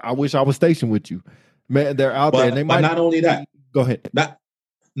 Like, I wish I was stationed with you. Man, they're out there. And they might not only that. Go ahead.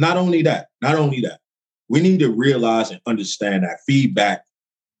 Not only that. We need to realize and understand that feedback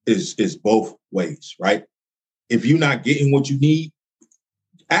is both ways, right? If you're not getting what you need,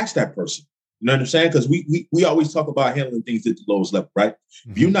 ask that person. You know what I'm saying? Because we always talk about handling things at the lowest level, right?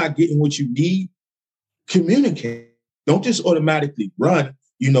 Mm-hmm. If you're not getting what you need, communicate. Don't just automatically run.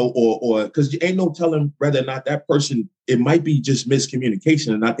 or because you ain't no telling whether or not that person, it might be just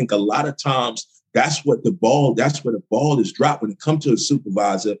miscommunication. And I think a lot of times that's where the ball is dropped when it comes to a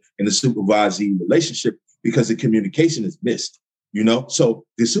supervisor and a supervisee relationship, because the communication is missed, So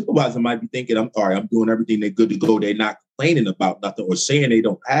the supervisor might be thinking, I'm doing everything, they're good to go. They're not complaining about nothing or saying they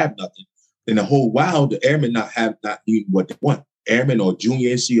don't have nothing. And the whole while, the airmen not needing what they want. Airmen or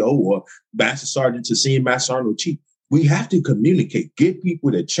junior NCO or master sergeant to senior master sergeant or chief. We have to communicate, give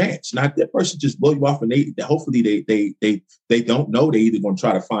people the chance. Not that person just blow you off, and hopefully they don't know. They either going to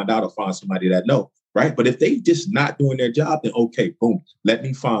try to find out or find somebody that know, right? But if they just not doing their job, then okay, boom, let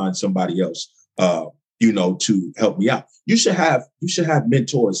me find somebody else, to help me out. You should have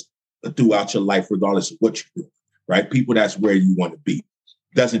mentors throughout your life, regardless of what you do, right? People that's where you want to be.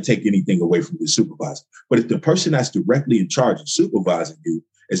 Doesn't take anything away from the supervisor. But if the person that's directly in charge of supervising you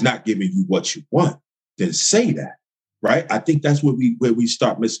is not giving you what you want, then say that. Right? I think that's where we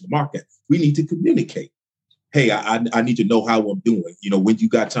start missing the mark at. We need to communicate. Hey, I need to know how I'm doing. When you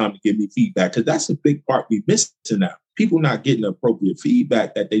got time to give me feedback, because that's a big part we missing now. People not getting appropriate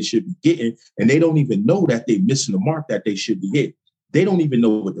feedback that they should be getting, and they don't even know that they're missing the mark that they should be hitting. They don't even know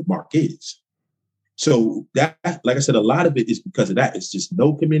what the mark is. So that, like I said, a lot of it is because of that. It's just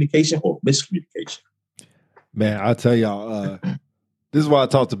no communication or miscommunication. Man, I'll tell y'all, this is why I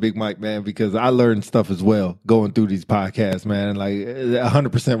talk to Big Mike, man, because I learned stuff as well going through these podcasts, man. Like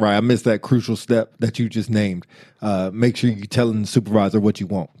 100% right. I missed that crucial step that you just named. Make sure you're telling the supervisor what you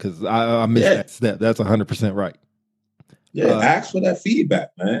want, because I missed that step. That's 100% right. Yeah, ask for that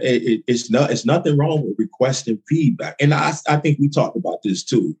feedback, man. It's nothing wrong with requesting feedback. And I think we talked about this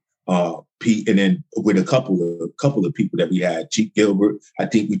too, Pete, and then with a couple of people that we had, Chief Gilbert. I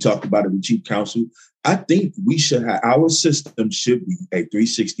think we talked about it with Chief Counsel. I think we should have, our system should be a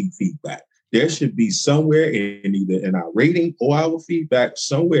 360 feedback. There should be somewhere in either in our rating or our feedback,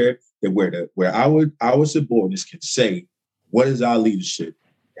 somewhere that where our subordinates can say, what is our leadership?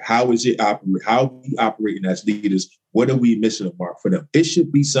 How is it operate? How are we operating as leaders? What are we missing a mark for them? It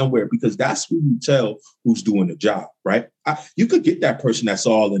should be somewhere, because that's when you tell who's doing the job, right? You could get that person that's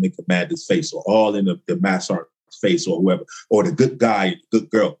all in the commander's face or all in the master sergeant's face or whoever, or the good guy and the good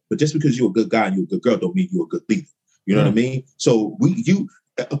girl. But just because you're a good guy and you're a good girl don't mean you're a good leader. You know what I mean? So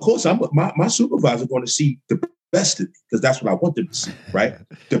of course, my supervisor going to see the best of me, because that's what I want them to see, right?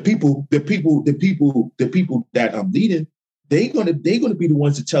 The people that I'm leading, they're gonna be the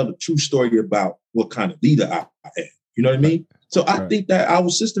ones to tell the true story about what kind of leader I am. You know what I mean? So I think that our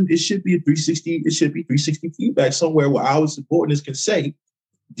system, it should be 360 feedback somewhere where our subordinates can say,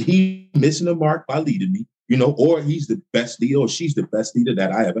 he's missing the mark by leading me, or he's the best leader or she's the best leader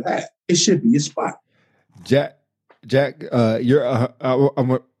that I ever had. It should be a spot. Jack, you're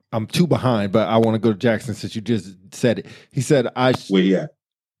I'm too behind, but I want to go to Jackson since you just said it. He said it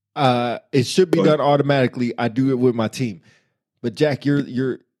should be done automatically. I do it with my team. But Jack,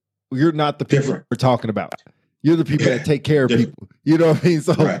 you're not the people we're talking about. You're the people that take care of people. You know what I mean?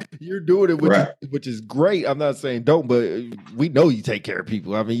 So you're doing it, which is great. I'm not saying don't, but we know you take care of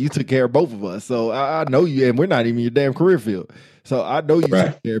people. I mean, you took care of both of us. So I know you, and we're not even your damn career field. So I know you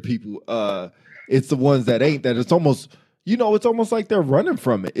take care of people. It's the ones that ain't, that it's almost, it's almost like they're running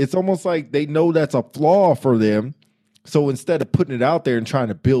from it. It's almost like they know that's a flaw for them. So instead of putting it out there and trying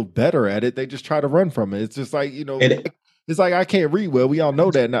to build better at it, they just try to run from it. It's just like, it's like I can't read well. We all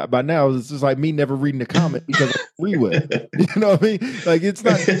know that by now. It's just like me never reading a comment because I can't read well. You know what I mean? Like, it's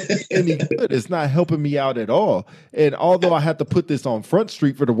not any good. It's not helping me out at all. And although I have to put this on Front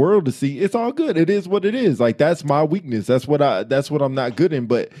Street for the world to see, it's all good. It is what it is. Like, that's my weakness. That's what I'm not good in.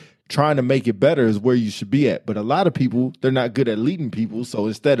 But trying to make it better is where you should be at. But a lot of people, they're not good at leading people. So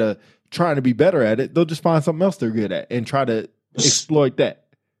instead of trying to be better at it, they'll just find something else they're good at and try to exploit that.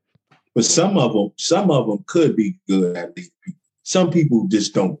 But some of them could be good at leading people. Some people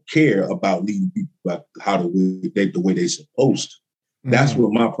just don't care about leading people, about the way they're supposed to. That's where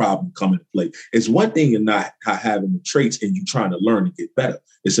my problem come into play. It's one thing in not having the traits and you trying to learn to get better.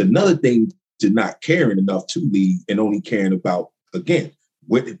 It's another thing to not caring enough to lead and only caring about, again,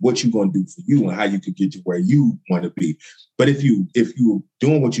 what you're going to do for you and how you can get to where you want to be. But if you're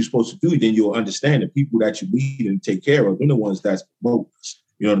doing what you're supposed to do, then you'll understand the people that you lead and take care of, they're the ones that's promote us.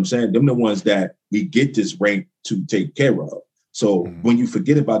 You know what I'm saying? Them the ones that we get this rank to take care of. So when you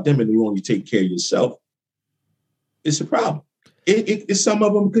forget about them and you only take care of yourself, it's a problem. Some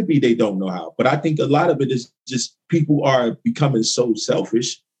of them could be they don't know how. But I think a lot of it is just people are becoming so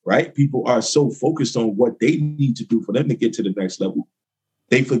selfish, right? People are so focused on what they need to do for them to get to the next level.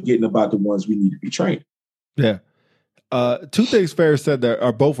 They forgetting about the ones we need to be trained. Yeah. Two things Ferris said that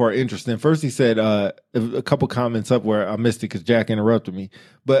are both are interesting. First, he said a couple comments up where I missed it because Jack interrupted me.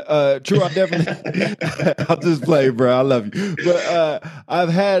 But True, I definitely I'll just play, bro. I love you. But I've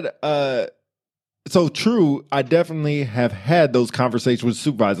had so True, I definitely have had those conversations with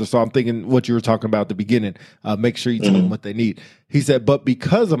supervisors. So I'm thinking what you were talking about at the beginning. Make sure you tell them what they need. He said, but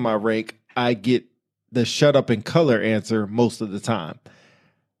because of my rank, I get the shut up and color answer most of the time.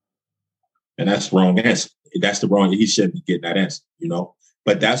 And that's the wrong answer. That's the wrong, he shouldn't be getting that answer, you know?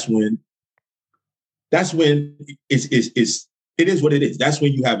 But that's when it is what it is. That's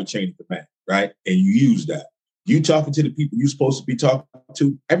when you have a chain of command, right? And you use that. You talking to the people you're supposed to be talking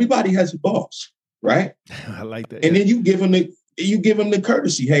to. Everybody has a boss, right? I like that. And then you give them the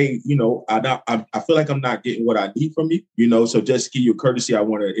courtesy. Hey, you know, I feel like I'm not getting what I need from you, you know, so just give you a courtesy.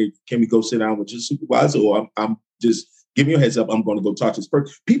 Can we go sit down with your supervisor, or I'm just giving you a heads up, I'm going to go talk to this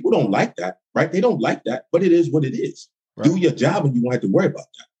person. People don't like that, right? They don't like that, but it is what it is. Right. Do your job and you won't have to worry about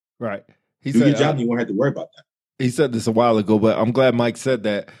that. Right. Do your job and you won't have to worry about that. He said this a while ago, but I'm glad Mike said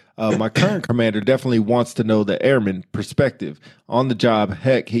that. My current commander definitely wants to know the airman perspective on the job.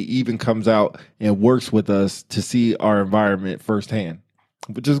 Heck, he even comes out and works with us to see our environment firsthand,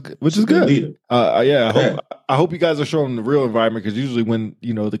 which is good. I hope you guys are showing the real environment, because usually when,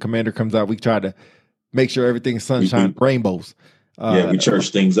 you know, the commander comes out, we try to make sure everything's sunshine, rainbows. We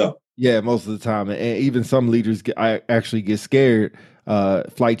church things up. Yeah, most of the time. And even some leaders actually get scared,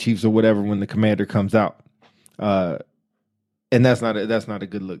 flight chiefs or whatever, when the commander comes out. And that's not a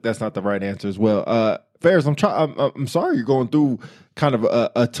good look. That's not the right answer as well. Ferris, I'm sorry you're going through kind of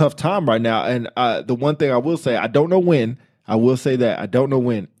a tough time right now. And the one thing I will say, I don't know when. I will say that I don't know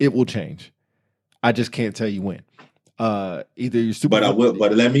when it will change. I just can't tell you when. Either you're super. But I will.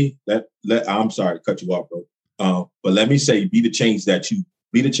 But I'm sorry to cut you off, bro. But let me say, be the change that you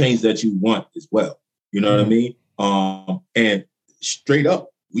want as well. You know what I mean? And straight up,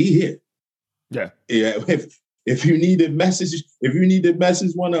 we here. Yeah. If you need to message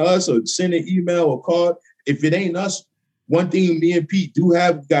one of us or send an email or call, if it ain't us, one thing me and Pete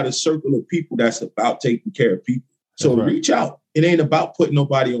got a circle of people that's about taking care of people. So reach out. It ain't about putting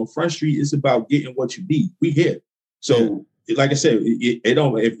nobody on Front Street. It's about getting what you need. We here. So, like I said, it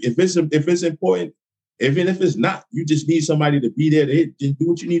don't. If it's important, even if it's not, you just need somebody to be there to do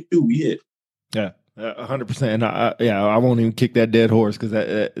what you need to do. We here. Yeah, 100%. And I won't even kick that dead horse, because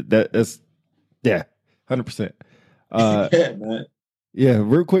that's 100%. Yeah, man. Yeah,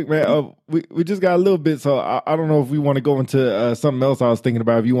 real quick, man. We just got a little bit, so I don't know if we want to go into something else I was thinking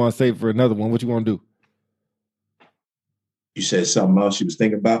about. If you want to save for another one, what you want to do? You said something else you was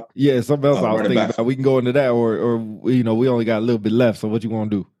thinking about? Yeah, something else I was thinking about. We can go into that, or you know, we only got a little bit left. So what you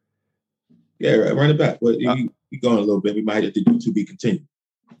want to do? Yeah, run it back. Well, we going a little bit. We might have to do to be continued.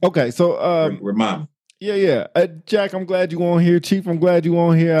 Okay, so remind me. Yeah. Jack, I'm glad you on here. Chief, I'm glad you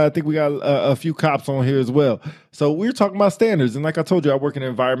on here. I think we got a few cops on here as well. So we're talking about standards. And like I told you, I work in an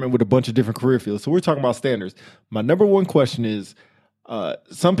environment with a bunch of different career fields. So we're talking about standards. My number one question is,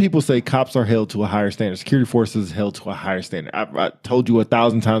 some people say cops are held to a higher standard. Security forces is held to a higher standard. I told you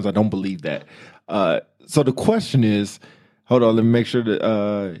 1,000 times I don't believe that. So the question is, hold on, let me make sure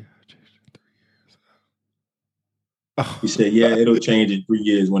that... He said, yeah, it'll change in 3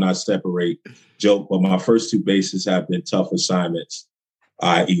 years when I separate. Joke, but my first 2 bases have been tough assignments,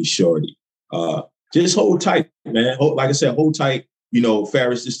 i.e. Shorty. Just hold tight, man. Like I said, hold tight. You know,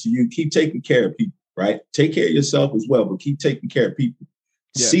 Ferris, this to you. Keep taking care of people, right? Take care of yourself as well, but keep taking care of people.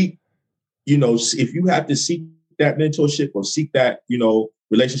 Yeah. Seek, you know, if you have to seek that mentorship or seek that, you know,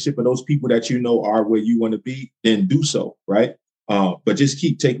 relationship with those people that you know are where you want to be, then do so, right? But just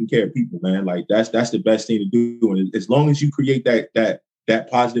keep taking care of people, man. Like that's the best thing to do. And as long as you create that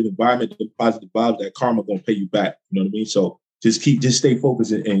positive environment, the positive vibes, that karma gonna pay you back. You know what I mean? So just stay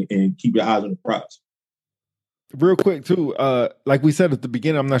focused and keep your eyes on the prize. Real quick too, like we said at the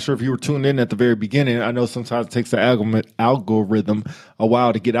beginning, I'm not sure if you were tuned in at the very beginning. I know sometimes it takes the algorithm a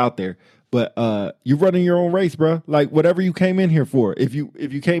while to get out there. But you're running your own race, bro. Like whatever you came in here for. If you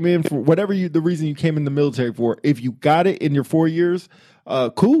came in for whatever the reason you came in the military for, if you got it in your 4 years,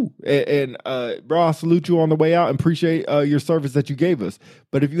 cool. And bro, I salute you on the way out and appreciate your service that you gave us.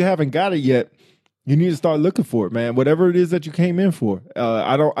 But if you haven't got it yet, you need to start looking for it, man. Whatever it is that you came in for.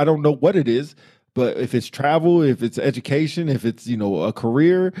 I don't know what it is. But if it's travel, if it's education, if it's, you know, a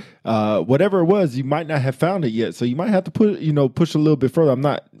career, whatever it was, you might not have found it yet. So you might have to push a little bit further. I'm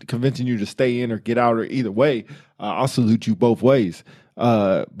not convincing you to stay in or get out or either way. I'll salute you both ways.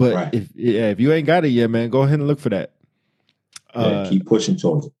 But right. if you ain't got it yet, man, go ahead and look for that. Keep pushing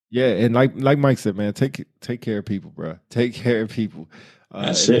towards it. Yeah, and like Mike said, man, take care of people, bro. Take care of people.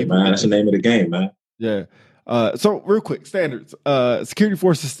 That's it, man. That's the name of the game, man. Yeah. So real quick, standards. Security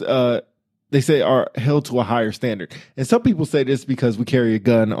forces, they say, are held to a higher standard. And some people say this because we carry a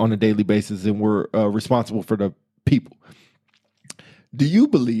gun on a daily basis and we're responsible for the people. Do you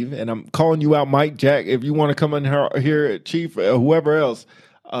believe, and I'm calling you out, Mike, Jack, if you want to come in here, Chief, whoever else,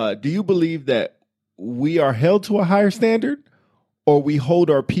 do you believe that we are held to a higher standard, or we hold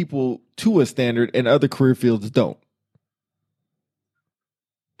our people to a standard and other career fields don't?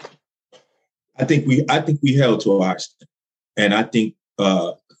 I think we held to a higher standard. And I think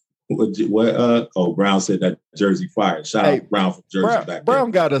Brown said that Jersey Fire. Shout out to Brown from Jersey back Brown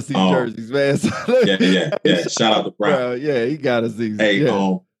there. Got us these jerseys, man. yeah. Shout out to Brown. Yeah, he got us these. Hey,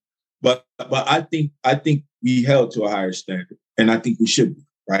 but I think we held to a higher standard, and I think we should be,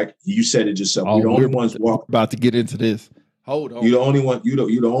 right? You said it yourself. We're the only ones walk. About to get into this. Hold on. You're the only one. You're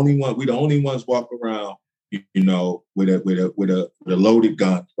the only one. We're the only ones walk around, with a loaded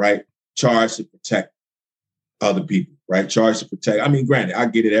gun, right? Charged to protect other people, right? Charged to protect. I mean, granted, I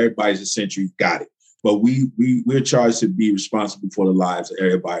get it. Everybody's essential. Got it. But we're charged to be responsible for the lives of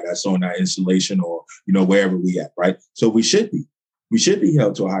everybody that's on that installation or, wherever we at, right? So we should be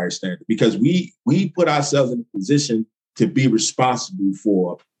held to a higher standard because we put ourselves in a position to be responsible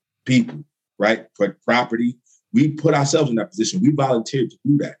for people, right? For property. We put ourselves in that position. We volunteered to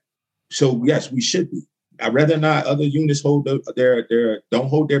do that. So yes, we should be. I'd rather not other units don't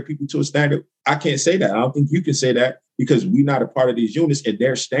hold their people to a standard. I can't say that. I don't think you can say that because we're not a part of these units and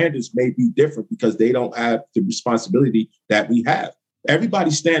their standards may be different because they don't have the responsibility that we have.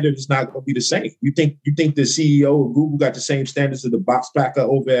 Everybody's standard is not going to be the same. You think the CEO of Google got the same standards as the box packer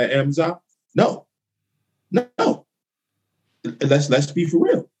over at Amazon? No. Let's be for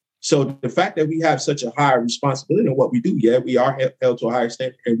real. So the fact that we have such a high responsibility in what we do, we are held to a higher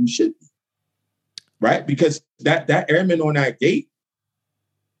standard and we should be. Right? Because that airman on that gate,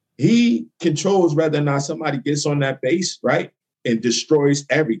 he controls whether or not somebody gets on that base, right? And destroys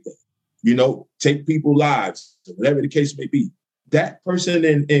everything, take people's lives, whatever the case may be. That person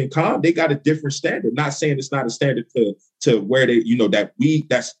in comm, they got a different standard. Not saying it's not a standard to where they,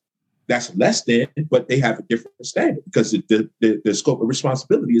 that's less than, but they have a different standard because the scope of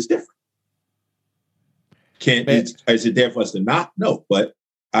responsibility is different. Is it there for us to not? No, but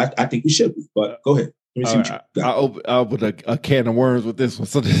I think we should be, but go ahead. I opened a can of worms with this one,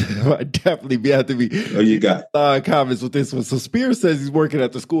 so I definitely have to be. Oh, you got comments with this one. So Spears says he's working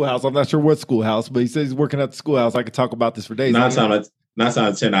at the schoolhouse. I'm not sure what schoolhouse, but he says he's working at the schoolhouse. I could talk about this for days. Not on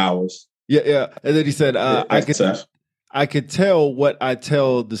 10 hours. Yeah. And then he said, I could tell what I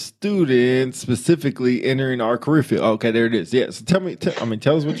tell the students specifically entering our career field. Okay, there it is. Yeah. So tell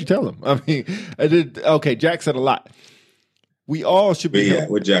us what you tell them. Jack said a lot. We all should be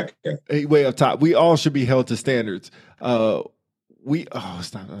with Jack. Way up top. We all should be held to standards. We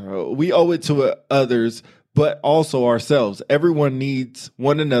owe it to others, but also ourselves. Everyone needs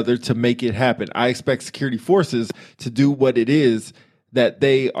one another to make it happen. I expect security forces to do what it is that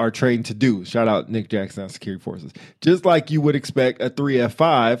they are trained to do. Shout out Nick Jackson, security forces. Just like you would expect a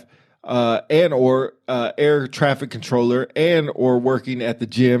 3F5 and or air traffic controller and or working at the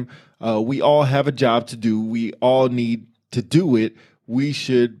gym. We all have a job to do. We all need to do it. We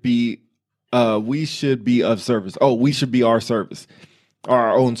should be of service. Oh, we should be our service,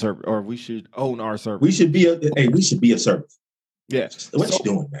 our own service, or we should own our service. We should be a service. Yeah. What you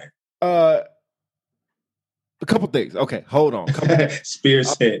doing, man? A couple things. Okay, hold on.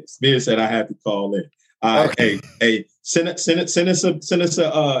 Spears said I had to call in. Okay. Hey, send us a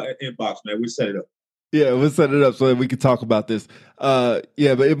inbox, man. We'll set it up. Yeah, we'll set it up so that we can talk about this. But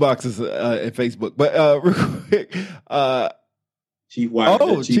inbox is and Facebook. But real quick, Chief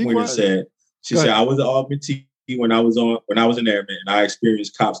Winter said I was an augmentee when I was an airman, and I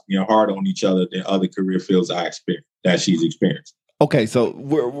experienced cops being hard on each other than other career fields she's experienced. Okay,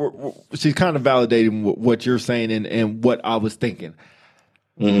 so she's kind of validating what you're saying and what I was thinking.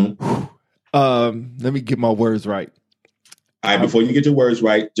 Mm-hmm. Let me get my words right. All right, before you get your words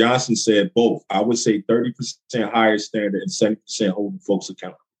right, Johnson said both. I would say 30% higher standard and 70% holding folks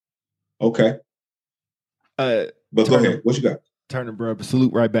accountable. Okay. But go ahead. What you got? Turner, bro.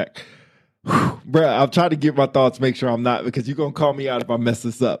 Salute right back. Bro, I'll try to get my thoughts, make sure I'm not, because you're going to call me out if I mess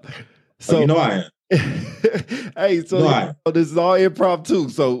this up. So I am. Hey, this is all impromptu,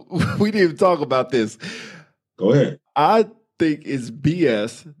 so we didn't even talk about this. Go ahead. I think it's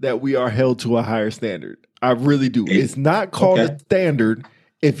BS that we are held to a higher standard. I really do. It's not called a standard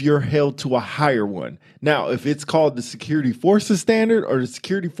if you're held to a higher one. Now, if it's called the security forces standard or the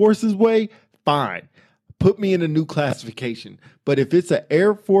security forces way, fine. Put me in a new classification. But if it's an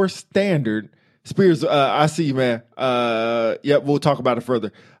Air Force standard, Spears, I see you, man. We'll talk about it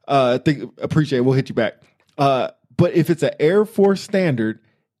further. Appreciate it. We'll hit you back. But if it's an Air Force standard,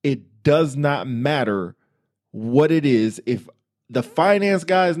 it does not matter what it is. If the finance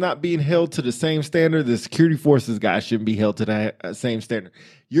guy is not being held to the same standard, the security forces guy shouldn't be held to that same standard.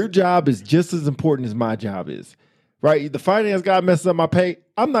 Your job is just as important as my job is, right? The finance guy messes up my pay,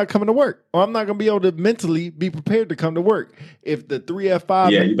 I'm not coming to work, or I'm not going to be able to mentally be prepared to come to work. If the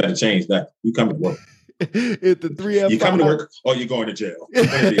 3F5... Yeah, you better change that. You coming to work. If the 3F5... You coming to work or you going to jail.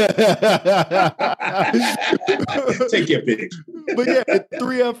 Take your pick. But yeah, at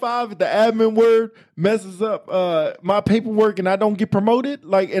 3F5, the admin word messes up my paperwork and I don't get promoted,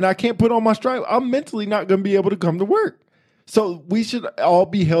 and I can't put on my stripe, I'm mentally not going to be able to come to work. So we should all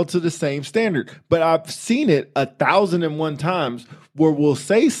be held to the same standard. But I've seen it 1,001 times where we'll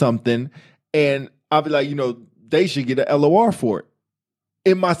say something and I'll be like, they should get an LOR for it.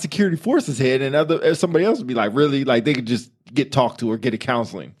 In my security forces head, and somebody else would be like, really? Like they could just get talked to or get a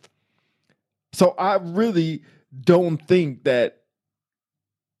counseling. So I really don't think that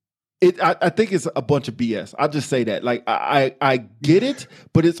I think it's a bunch of BS. I'll just say that. Like I get it,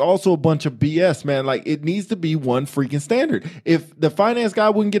 but it's also a bunch of BS, man. Like it needs to be one freaking standard. If the finance guy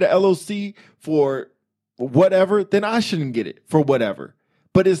wouldn't get an LOC for whatever, then I shouldn't get it for whatever.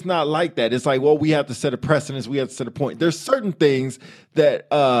 But it's not like that. It's like, well, we have to set a precedence. We have to set a point. There's certain things that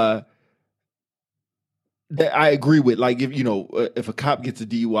that I agree with. Like if a cop gets a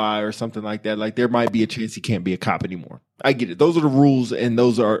DUI or something like that, like there might be a chance he can't be a cop anymore. I get it. Those are the rules, and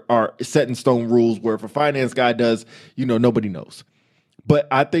those are set in stone rules. Where if a finance guy does, nobody knows. But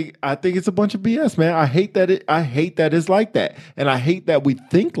I think it's a bunch of BS, man. I hate that it's like that, and I hate that we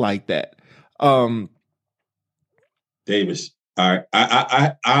think like that. Davis. All right,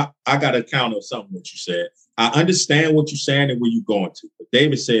 I got to counter something what you said. I understand what you're saying and where you're going to. But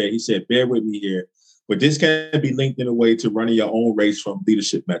David said, bear with me here, but this can be linked in a way to running your own race from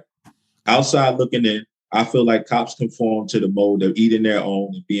leadership method. Outside looking in, I feel like cops conform to the mode of eating their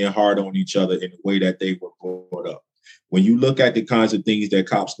own and being hard on each other in the way that they were brought up. When you look at the kinds of things that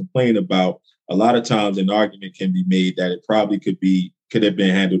cops complain about, a lot of times an argument can be made that it probably could have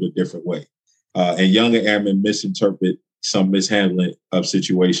been handled a different way. And younger airmen misinterpret some mishandling of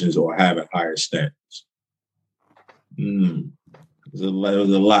situations or having higher standards. There's a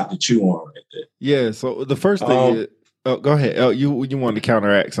lot to chew on right there. Yeah. So the first thing is, go ahead. You wanted to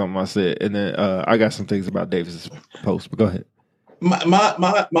counteract something I said, and then I got some things about Davis's post. But go ahead.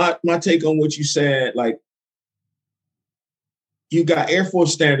 My take on what you said, like you got Air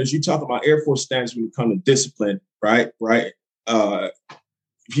Force standards. You talk about Air Force standards when it comes to discipline, right? Right.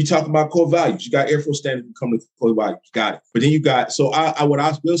 If you talk about core values, you got Air Force standards when it comes to core values. Got it. But then you got, so what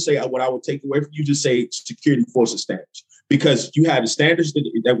I would take away from you, just say security forces standards, because you have the standards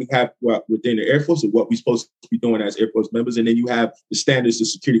that we have within the Air Force and what we're supposed to be doing as Air Force members. And then you have the standards of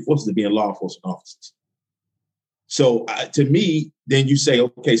security forces of being law enforcement officers. So to me, then you say,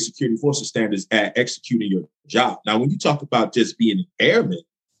 okay, security forces standards at executing your job. Now, when you talk about just being an airman,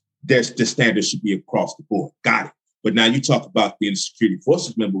 the standards should be across the board. Got it. But now you talk about being a security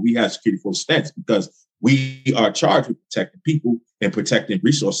forces member, we have security forces standards because we are charged with protecting people and protecting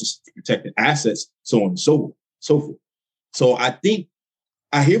resources, protecting assets, so on and so forth. So I think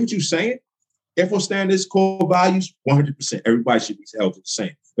I hear what you're saying. Air Force standards, core values, 100%. Everybody should be held to the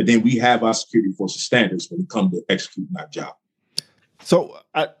same. But then we have our security forces standards when it comes to executing our job. So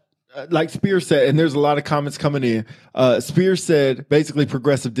like Spears said, and there's a lot of comments coming in, Spears said basically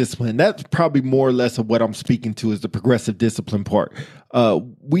progressive discipline. That's probably more or less of what I'm speaking to is the progressive discipline part.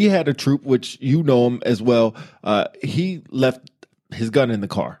 We had a troop, which you know him as well. He left his gun in the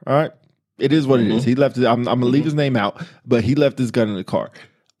car. All right. It is what it is. He left it. I'm going to leave his name out, but he left his gun in the car.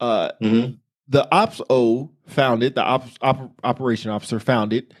 The Ops O found it. The operation officer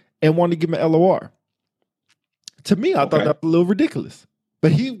found it and wanted to give him an LOR. To me, I thought that was a little ridiculous.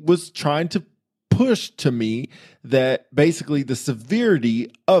 But he was trying to push to me that basically the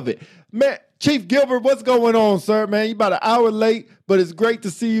severity of it. Man, Chief Gilbert, what's going on, sir? Man, you about an hour late, but it's great to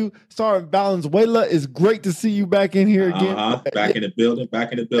see you. Sergeant Valenzuela, it's great to see you back in here again. Back in the building.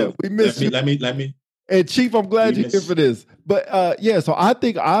 Yeah, we missed you. Let me. And Chief, I'm glad you're here for this. But so I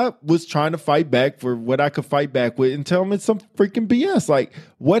think I was trying to fight back for what I could fight back with and tell them it's some freaking BS. Like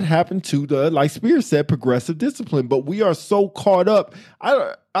what happened to like Spears said, progressive discipline. But we are so caught up.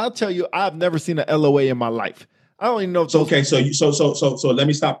 I'll tell you, I've never seen an LOA in my life. I don't even know if those. Okay, so let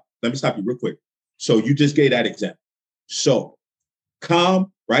me stop you real quick. So you just gave that example. So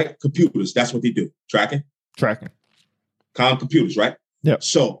comm, right? Computers, that's what they do. Tracking. Comm computers, right? Yeah.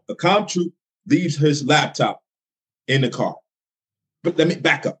 So a comm troop leaves his laptop in the car. But let me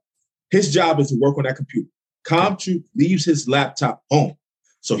back up. His job is to work on that computer. Comm troop leaves his laptop home.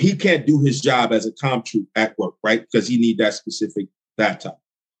 So he can't do his job as a comm troop at work, right? Because he need that specific laptop.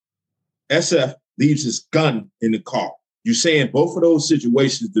 SF leaves his gun in the car. You're saying both of those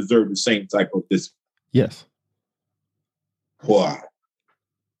situations deserve the same type of discipline? Yes. Why?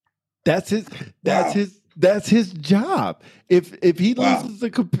 That's his job. If he loses the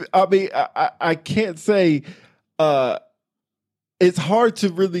computer, I mean, I can't say. It's hard to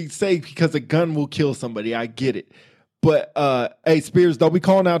really say because a gun will kill somebody. I get it, but hey, Spears, don't be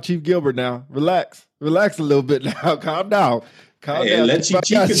calling out Chief Gilbert now. Relax a little bit now. Calm down. Let Chief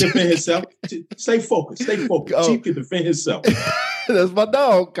can defend himself. Stay focused. Chief can defend himself. That's my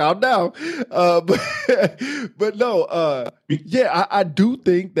dog. Calm down. But no, yeah, I do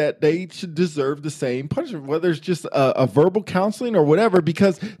think that they should deserve the same punishment, whether it's just a verbal counseling or whatever,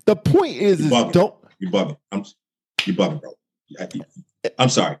 because the point is You're bugging. You're bugging, bro. I'm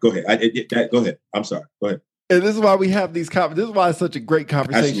sorry. Go ahead. Go ahead. I'm sorry. Go ahead. And this is why we have these conversations. This is why it's such a great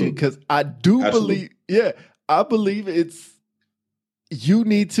conversation, because I do believe, I believe you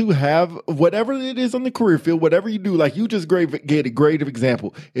need to have whatever it is on the career field, whatever you do, like you just gave a great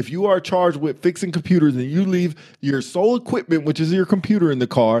example. If you are charged with fixing computers and you leave your sole equipment, which is your computer, in the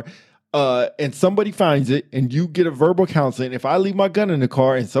car, and somebody finds it and you get a verbal counseling. If I leave my gun in the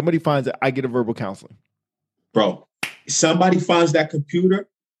car and somebody finds it, I get a verbal counseling. Bro, somebody finds that computer,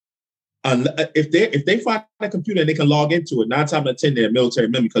 if they find a computer and they can log into it, 9 times out of 10 they're a military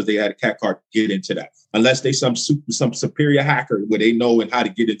member because they had a cat card to get into that. Unless they some superior hacker where they know and how to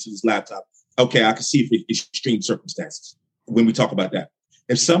get into this laptop. Okay, I can see if it's extreme circumstances when we talk about that.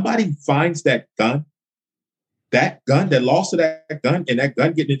 If somebody finds that gun, that loss of that gun, and that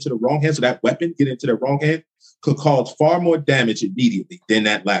gun getting into the wrong hands, so that weapon getting into the wrong hand, could cause far more damage immediately than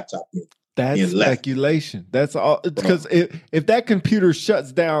that laptop did. That's speculation. That's all. Because if that computer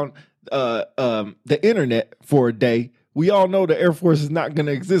shuts down the internet for a day, we all know the Air Force is not going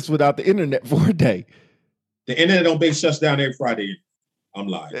to exist without the internet for a day. The internet on base shuts down every Friday. I'm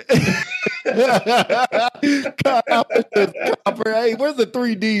lying. Copper, hey, where's the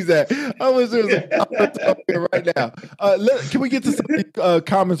 3Ds at? I wish there was a copper here right now. Can we get to some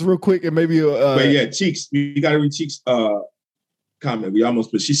comments real quick and maybe? But yeah, Cheeks, we got to read Cheeks' comment. We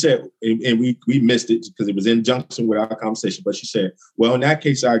almost, but she said, and we missed it because it was in junction with our conversation. But she said, "Well, in that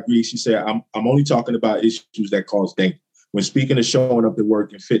case, I agree." She said, "I'm only talking about issues that cause danger. When speaking of showing up to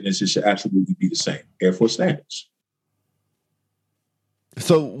work and fitness, it should absolutely be the same. Air Force standards."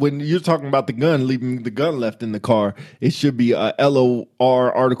 So when you're talking about the gun, leaving the gun left in the car, it should be a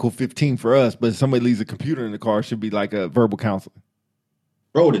LOR Article 15 for us. But if somebody leaves a computer in the car, it should be like a verbal counseling.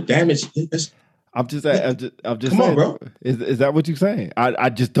 Bro, the damage. I'm just saying. Come on, bro. Is that what you're saying? I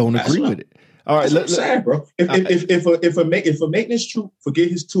just don't agree with it. All right, let's say, bro. If a maintenance troop forget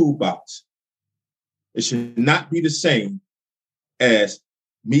his toolbox, it should not be the same as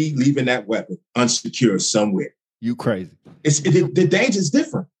me leaving that weapon unsecured somewhere. You crazy? The danger is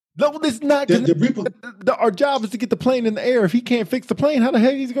different. No, it's not. Our job is to get the plane in the air. If he can't fix the plane, how the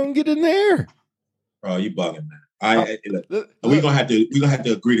heck is he going to get in the air? Bro, you bugging, man. We're gonna have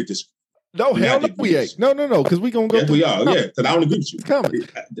to agree to this. No, hell no, we ain't. No, because we're gonna go. Yes, we are. Yeah, because I don't agree with you. It's coming.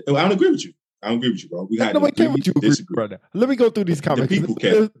 I don't agree with you. I don't agree with you, bro. We got to disagree right now. Let me go through these comments. The people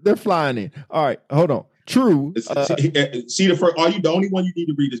can. They're flying in. All right, hold on. True. See, the only one you need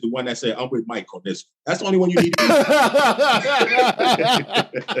to read is the one that said, "I'm with Mike on this." That's the only one you need to read.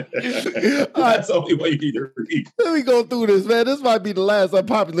 That's the only one you need to read. Let me go through this, man. This might be the last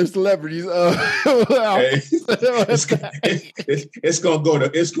unpopular celebrities. It's gonna go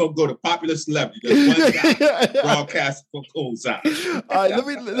to popular celebrity. There's one guy broadcast from Cool Sound. All right,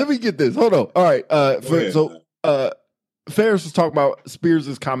 let me get this. Hold on. All right. Ferris was talking about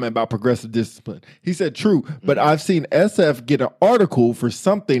Spears' comment about progressive discipline. He said, true, but I've seen SF get an article for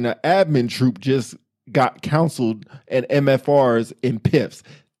something an admin troop just got counseled and MFRs in PIFs.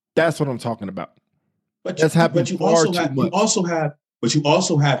 That's what I'm talking about. That's happened far too much. You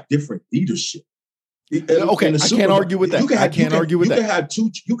also have different leadership. Okay, I can't argue with that. You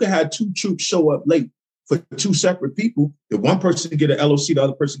can have two troops show up late for two separate people. If one person get an LOC, the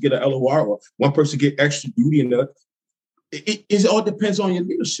other person get an LOR, or one person get extra duty, and it all depends on your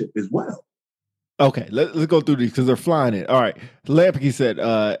leadership as well. Okay, let's go through these because they're flying in. All right. Lampke said,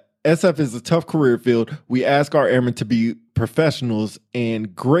 SF is a tough career field. We ask our airmen to be professionals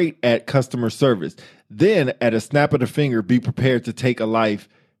and great at customer service. Then, at a snap of the finger, be prepared to take a life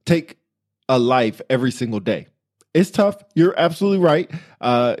every single day. It's tough. You're absolutely right.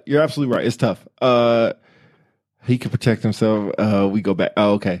 It's tough. He can protect himself. We go back.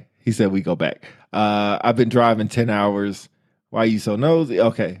 Oh, okay. He said we go back. I've been driving 10 hours Why you so nosy?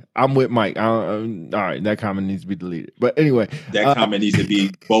 Okay, I'm with Mike. All right, that comment needs to be deleted. But anyway, that comment needs to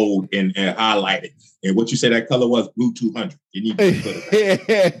be bold and highlighted. And what you said that color was blue 200. You need to put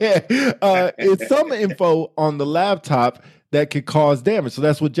it. It's some info on the laptop that could cause damage. So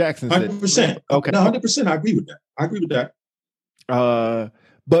that's what Jackson said. 100%. Okay, no, 100%. I agree with that.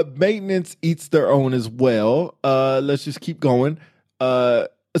 But maintenance eats their own as well. Let's just keep going.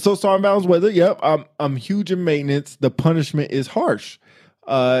 So Storm Bounds Weather, yep, I'm huge in maintenance. The punishment is harsh.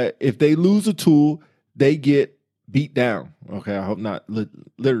 If they lose a tool, they get beat down. Okay, I hope not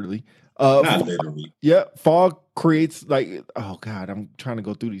literally. Not literally. Yeah, fog creates oh God, I'm trying to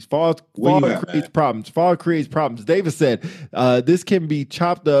go through these. Fog creates problems. Fog creates problems. David said this can be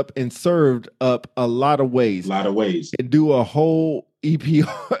chopped up and served up a lot of ways. And do a whole EP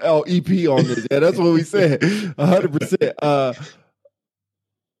on this. Yeah, that's what we said. 100%.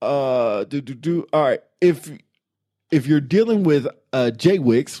 All right. If you're dealing with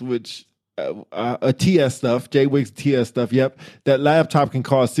JWICS, which TS stuff, JWICS TS stuff, yep, that laptop can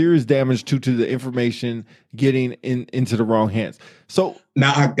cause serious damage due to the information getting into the wrong hands. So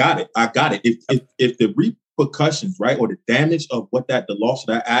now I got it. If the repercussions, right, or the damage of the loss of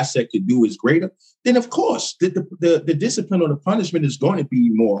that asset could do is greater, then of course the discipline or the punishment is going to be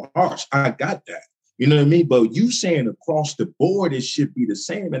more harsh. I got that. You know what I mean? But you saying across the board it should be the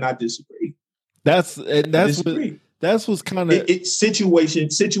same, and I disagree. That's what's kind of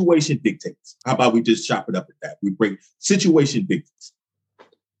situation dictates. How about we just chop it up at that? We break situation dictates.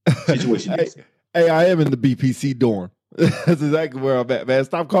 Situation dictates. Hey, I am in the BPC dorm. That's exactly where I'm at, man.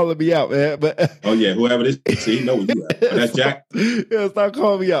 Stop calling me out, man. But oh yeah, whoever this is, you know what you at. That's Jack. Yeah, stop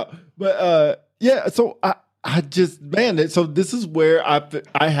calling me out. But yeah, so so this is where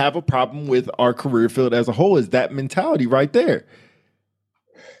I have a problem with our career field as a whole, is that mentality right there.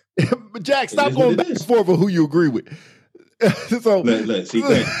 Jack, stop going back and forth with who you agree with. So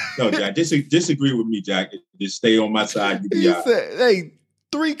no, Jack, disagree with me, Jack. Just stay on my side. He said, hey,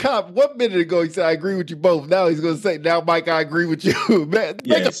 1 minute ago he said I agree with you both. Now he's going to say, now Mike, I agree with you, man.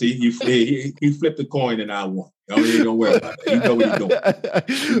 Yeah, see, he flipped the coin and I won. Don't worry about that.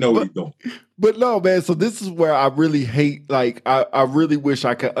 You know what he's doing. But no, man. So this is where I really hate. I really wish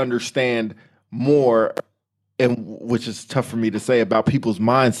I could understand more, and which is tough for me to say, about people's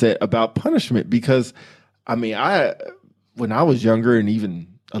mindset about punishment. Because, I mean, when I was younger and even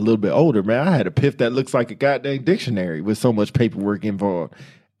a little bit older, man, I had a PIF that looks like a goddamn dictionary with so much paperwork involved.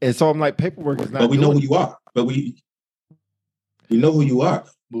 And so I'm like, paperwork is not. But we know who you are. But we know who you are.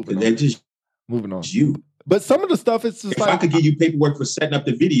 Moving on. You. But some of the stuff, it's just if I could give you paperwork for setting up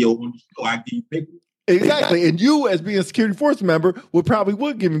the video on the show, I'd give you paperwork. Exactly. And you, as being a security force member, would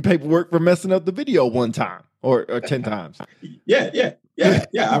give me paperwork for messing up the video one time or 10 times. Yeah.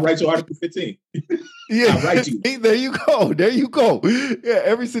 I write you Article 15. Yeah, I write you. There you go. Yeah,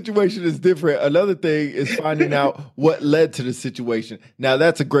 every situation is different. Another thing is finding out what led to the situation. Now,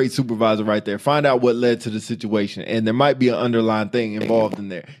 that's a great supervisor right there. Find out what led to the situation. And there might be an underlying thing involved in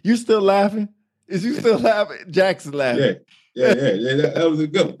there. You still laughing? Is you still laughing? Jackson laughing. Yeah. That was a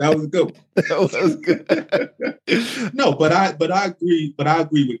good. That was good. No, but I agree. But I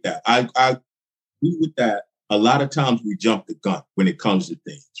agree with that. I agree with that. A lot of times we jump the gun when it comes to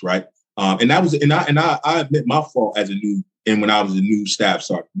things, right? I admit my fault when I was a new staff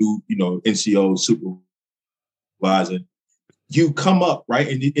sergeant, NCO supervisor. You come up, right?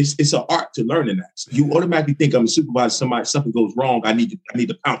 And it's an art to learning that. So you automatically think I'm a supervisor, something goes wrong, I need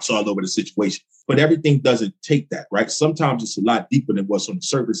to pounce all over the situation. But everything doesn't take that, right? Sometimes it's a lot deeper than what's on the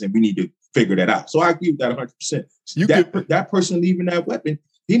surface, and we need to figure that out. So I agree with that 100%. That person leaving that weapon,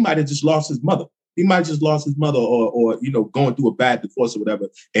 he might have just lost his mother. He might have just lost his mother or going through a bad divorce or whatever,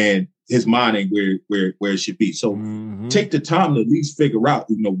 and his mind ain't where it should be. So take the time to at least figure out,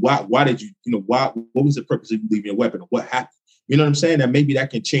 why did you, what was the purpose of you leaving your weapon or what happened? You know what I'm saying? That maybe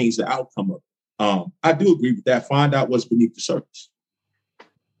that can change the outcome of it. I do agree with that. Find out what's beneath the surface.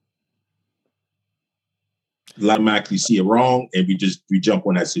 A lot of them actually see it wrong, and we jump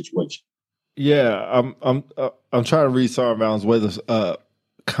on that situation. Yeah, I'm trying to read Sarah Bounds Weather's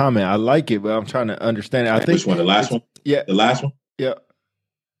comment. I like it, but I'm trying to understand it. I think which one? The last one? Yeah, the last one. Yeah,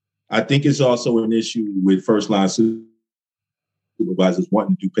 I think it's also an issue with first line supervisors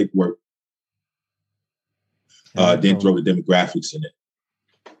wanting to do paperwork. Then throw the demographics in it.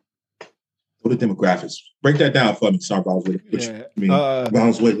 Throw the demographics. Break that down for me. Sorry,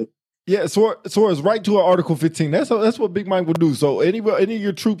 Bounds Weather. Yeah, so it's right to Article 15. That's what Big Mike will do. So any of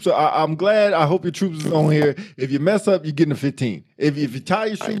your troops, I'm glad. I hope your troops is on here. If you mess up, you're getting a 15. If you tie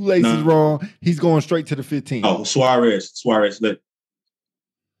your shoelaces wrong, he's going straight to the 15. Oh, Suarez,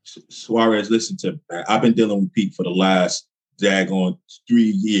 listen to me, man. I've been dealing with Pete for the last daggone 3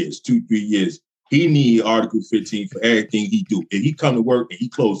 years, 2-3 years. He need Article 15 for everything he do. If he come to work and he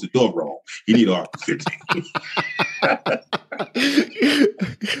closed the door wrong, he need Article 15.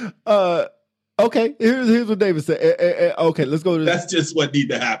 Okay, here's what David said. Okay, let's go to that's just what need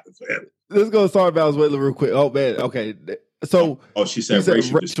to happen for him. Let's go to Sorry Valenzuela real quick. Oh man, okay. So she said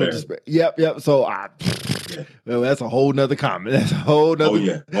racial disparity. Yep. So well, that's a whole nother comment. That's a whole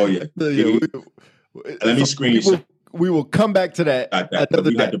nother. Oh yeah. Let me screenshot. We will come back to that.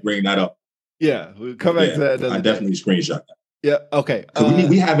 We had to bring that up. Yeah, we'll come back to that. I definitely screenshot that. Yeah. Okay.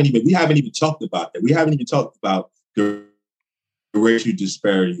 We haven't even talked about that. We haven't even talked about the racial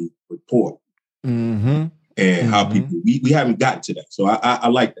disparity report and how people. We haven't gotten to that. So I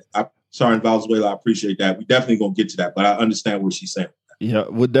like that. Sorry, Valenzuela, I appreciate that. We definitely gonna get to that, but I understand what she's saying. Yeah,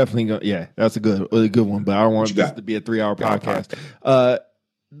 we're definitely gonna. Yeah, that's a really good one. But I don't want this to be a 3-hour podcast. And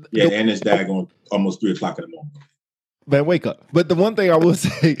it's daggone almost 3:00 in the morning. Man, wake up. But the one thing I will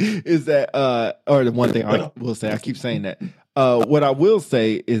say is that, or the one thing I will say, I keep saying that. What I will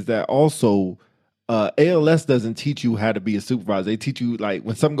say is that also, ALS doesn't teach you how to be a supervisor. They teach you like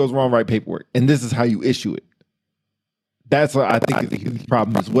when something goes wrong, write paperwork, and this is how you issue it. That's what I think is a huge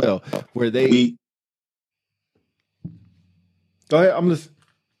problem as well, where they. Go ahead. I'm listening.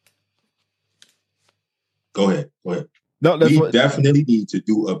 Go ahead. No, we definitely need to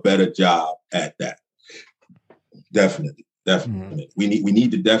do a better job at that. Definitely. We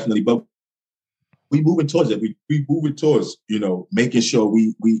need to definitely, but we moving towards it. We moving towards, making sure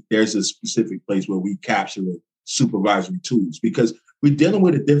we there's a specific place where we capture supervisory tools because we're dealing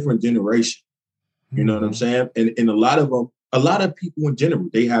with a different generation. You know what I'm saying? And a lot of people in general,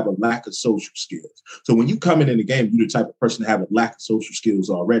 they have a lack of social skills. So when you come in the game, you're the type of person to have a lack of social skills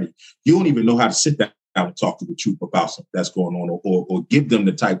already. You don't even know how to sit down and talk to the troop about something that's going on or give them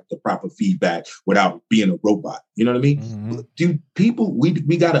the proper feedback without being a robot. You know what I mean? Dude, people, we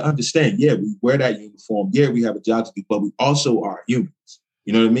got to understand, we wear that uniform. Yeah, we have a job to do, but we also are humans.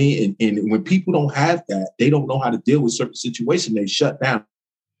 You know what I mean? And when people don't have that, they don't know how to deal with certain situations. They shut down.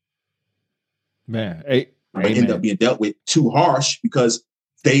 Man, end up being dealt with too harsh because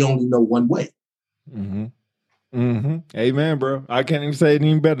they only know one way. Amen, bro. I can't even say it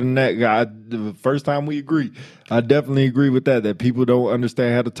any better than that, guy. The first time we agree, I definitely agree with that people don't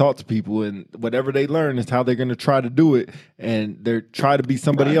understand how to talk to people, and whatever they learn is how they're going to try to do it, and they're try to be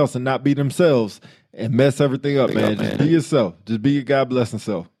somebody else and not be themselves and mess everything up, man. Just be yourself. Just be your God blessing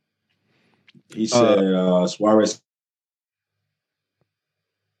self. He said, Suarez.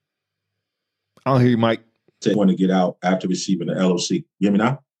 I don't hear you, Mike. Said want to get out after receiving the LOC. You hear me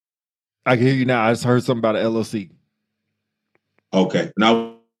now? I can hear you now. I just heard something about an LOC. Okay.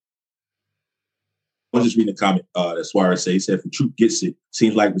 Now, I was just reading a comment that Suarez said. He said, if the troop gets it,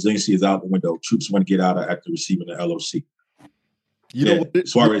 seems like resiliency is out the window. Troops want to get out after receiving the LOC. You know what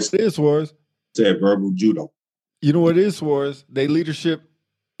Suarez is, Suarez? Said verbal judo. You know what it is, Suarez? Their leadership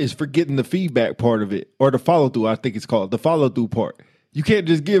is forgetting the feedback part of it, or the follow-through, I think it's called, the follow-through part. You can't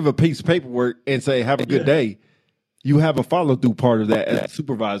just give a piece of paperwork and say, have a good day. You have a follow-through part of that as a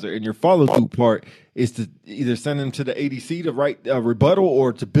supervisor, and your follow-through part is to either send them to the ADC to write a rebuttal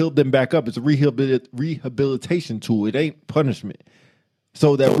or to build them back up. It's a rehabilitation tool. It ain't punishment.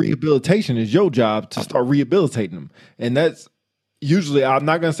 So that rehabilitation is your job to start rehabilitating them. And that's usually, I'm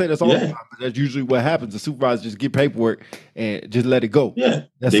not going to say that's all the time, but that's usually what happens. The supervisor just get paperwork and just let it go. Yeah,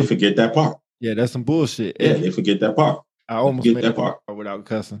 they forget that part. Yeah, that's some bullshit. Yeah, they forget that part. I almost made that part without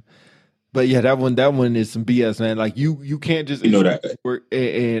cussing. But yeah, that one is some BS, man. Like you can't just that work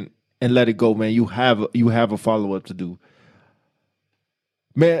and let it go, man. You have a follow up to do,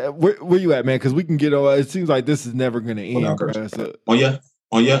 man. Where you at, man? Because we can get on. It seems like this is never going to end. So. On your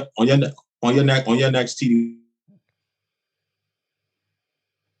next TD.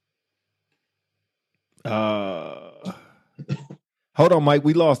 Hold on, Mike.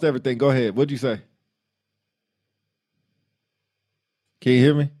 We lost everything. Go ahead. What'd you say? Can you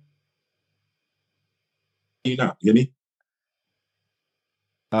hear me? You not hear me?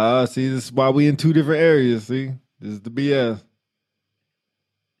 See, this is why we in two different areas. See, this is the BS.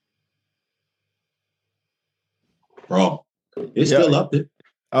 Bro, it's still up there.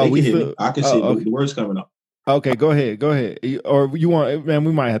 Oh, we still, I can see the words coming up. Okay, go ahead. Or you want, man?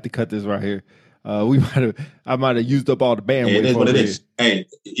 We might have to cut this right here. I might have used up all the bandwidth. It is what it is. Hey,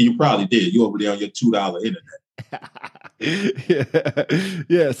 you probably did. You over there on your $2 internet.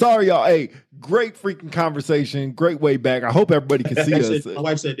 Yeah. Sorry, y'all. Hey, great freaking conversation. Great way back. I hope everybody can see us. My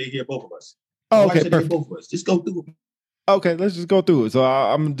wife said they hear both of us. Oh, okay, perfect. Both of us. Just go through it. Okay, let's just go through it. So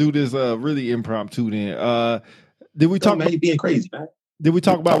I'm gonna do this really impromptu. Then, did we talk? Man, you being crazy, man. Did we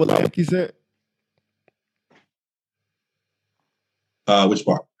talk about what Lampke said? Which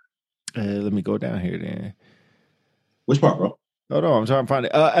part? Let me go down here then. Which part, bro? Hold on, I'm trying to find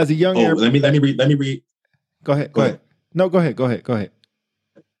it. As a young let me read. Go ahead. No, go ahead.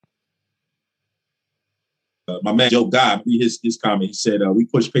 My man Joe Guy, his comment, he said, we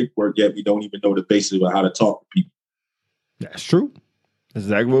push paperwork, yet we don't even know the basics of how to talk to people. That's true. That's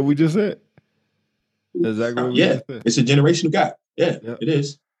exactly what we just said. Just said. It's a generational gap. Yeah, It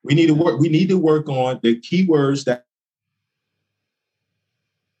is. We need to work on the keywords that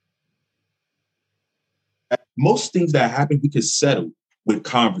most things that happen, we can settle with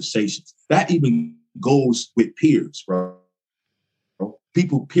conversations. That even goes with peers, bro.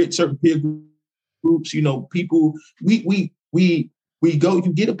 Certain peer groups, people, we go,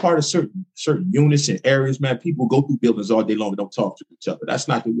 you get a part of certain units and areas, man. People go through buildings all day long and don't talk to each other. That's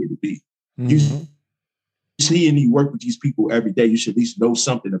not the way to be. Mm-hmm. You see and you work with these people every day. You should at least know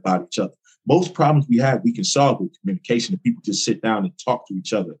something about each other. Most problems we have, we can solve with communication. If people just sit down and talk to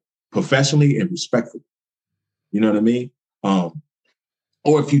each other professionally and respectfully. You know what I mean?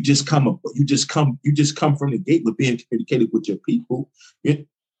 Or if you just come from the gate with being communicated with your people,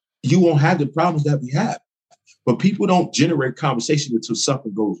 you won't have the problems that we have. But people don't generate conversation until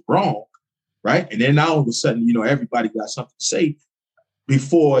something goes wrong, right? And then now all of a sudden, everybody got something to say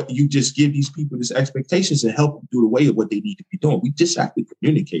before you just give these people these expectations and help them do the way of what they need to be doing. We just have to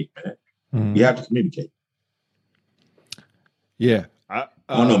communicate, man. Mm-hmm. We have to communicate. Yeah. I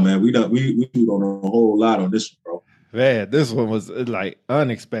don't know, man. We don't know a whole lot on this one, bro. Man, this one was like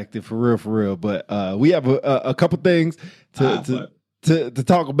unexpected for real. But we have a couple things to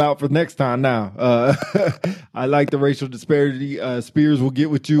talk about for next time. Now, I like the racial disparity. Spears will get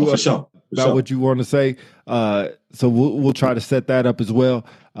with you for what you want to say. So we'll try to set that up as well.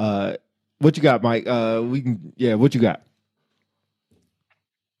 What you got, Mike? What you got?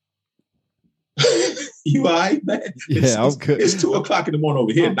 You all right, man? I'm good. It's 2:00 in the morning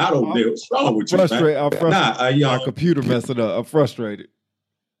over here, not over there. What's wrong with you, man? I'm frustrated. My computer messing up. I'm frustrated.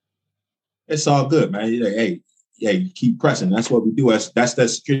 It's all good, man. Hey, you keep pressing. That's what we do. That's that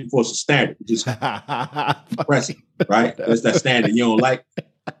security force standard. We just pressing, right? That's that standard you don't like.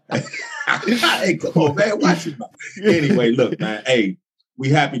 Hey, come on, man. Watch it, man. Anyway, look, man. Hey, we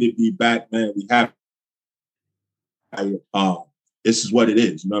happy to be back, man. We happy. This is what it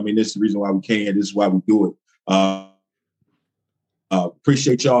is. You know what I mean? This is the reason why we came here. This is why we do it.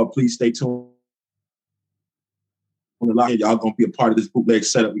 Appreciate y'all. Please stay tuned. Y'all going to be a part of this bootleg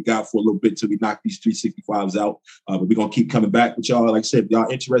setup we got for a little bit till we knock these 365s out. But we're going to keep coming back with y'all. Like I said, if y'all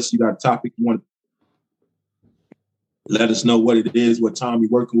interested, you got a topic you want to let us know what it is, what time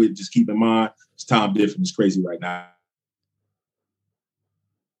you're working with. Just keep in mind, it's time different. It's crazy right now.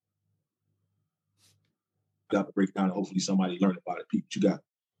 Got to break it down and hopefully somebody learn about it. Pete, what you got?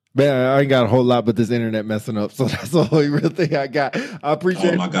 Man, I ain't got a whole lot but this internet messing up. So that's the only real thing I got. I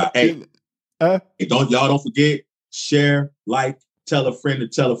appreciate it. Oh my God. Hey, don't forget, share, like, tell a friend to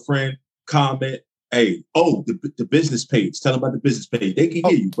tell a friend, comment. Hey, the business page. Tell them about the business page. They can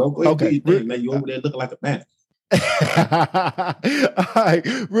hear you, bro. Go ahead and do your thing, man. You over there looking like a man. All right,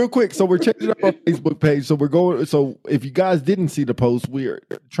 real quick. So we're changing up our Facebook page. So if you guys didn't see the post, we're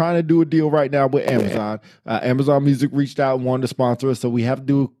trying to do a deal right now with Amazon. Amazon Music reached out and wanted to sponsor us, so we have to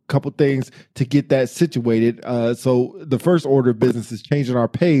do a couple things to get that situated. So the first order of business is changing our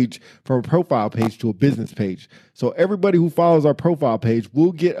page from a profile page to a business page. So everybody who follows our profile page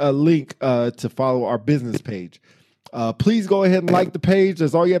will get a link to follow our business page. Please go ahead and like the page.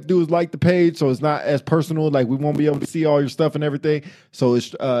 That's all you have to do is like the page, so it's not as personal. Like, we won't be able to see all your stuff and everything. So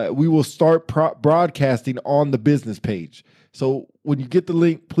we will start broadcasting on the business page. So when you get the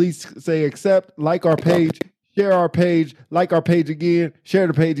link, please say accept, like our page, share our page, like our page again, share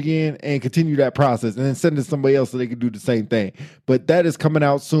the page again, and continue that process. And then send it to somebody else so they can do the same thing. But that is coming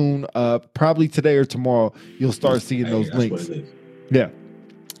out soon, probably today or tomorrow. You'll start seeing those links. Yeah.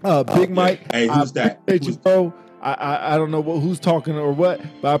 Big Mike. Hey, who's that? Bro. I don't know who's talking or what,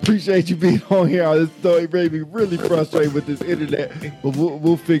 but I appreciate you being on here. This story made me really frustrated with this internet, but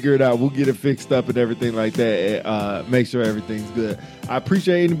we'll figure it out. We'll get it fixed up and everything like that, and make sure everything's good. I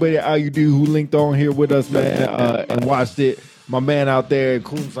appreciate anybody at IUD who linked on here with us, man, and watched it. My man out there in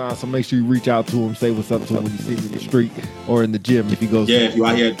Kunsan, so make sure you reach out to him, say what's up to him when you see him in the street or in the gym if he goes. Yeah, if you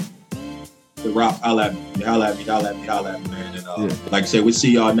out here, the rock, holla at me, man. And like I said, we'll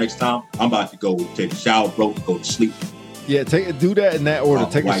see y'all next time. I'm about to go take a shower, bro, to go to sleep. Yeah, do that in that order.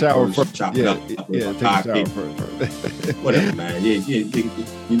 Take a shower first. Take a shower first. Whatever, man. Yeah,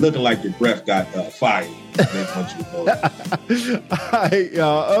 you're looking like your breath got fired. All right,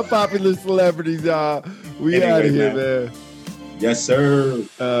 y'all. Unpopular celebrities, y'all. We out of here, man. Yes, sir.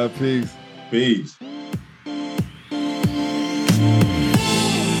 Peace. Peace.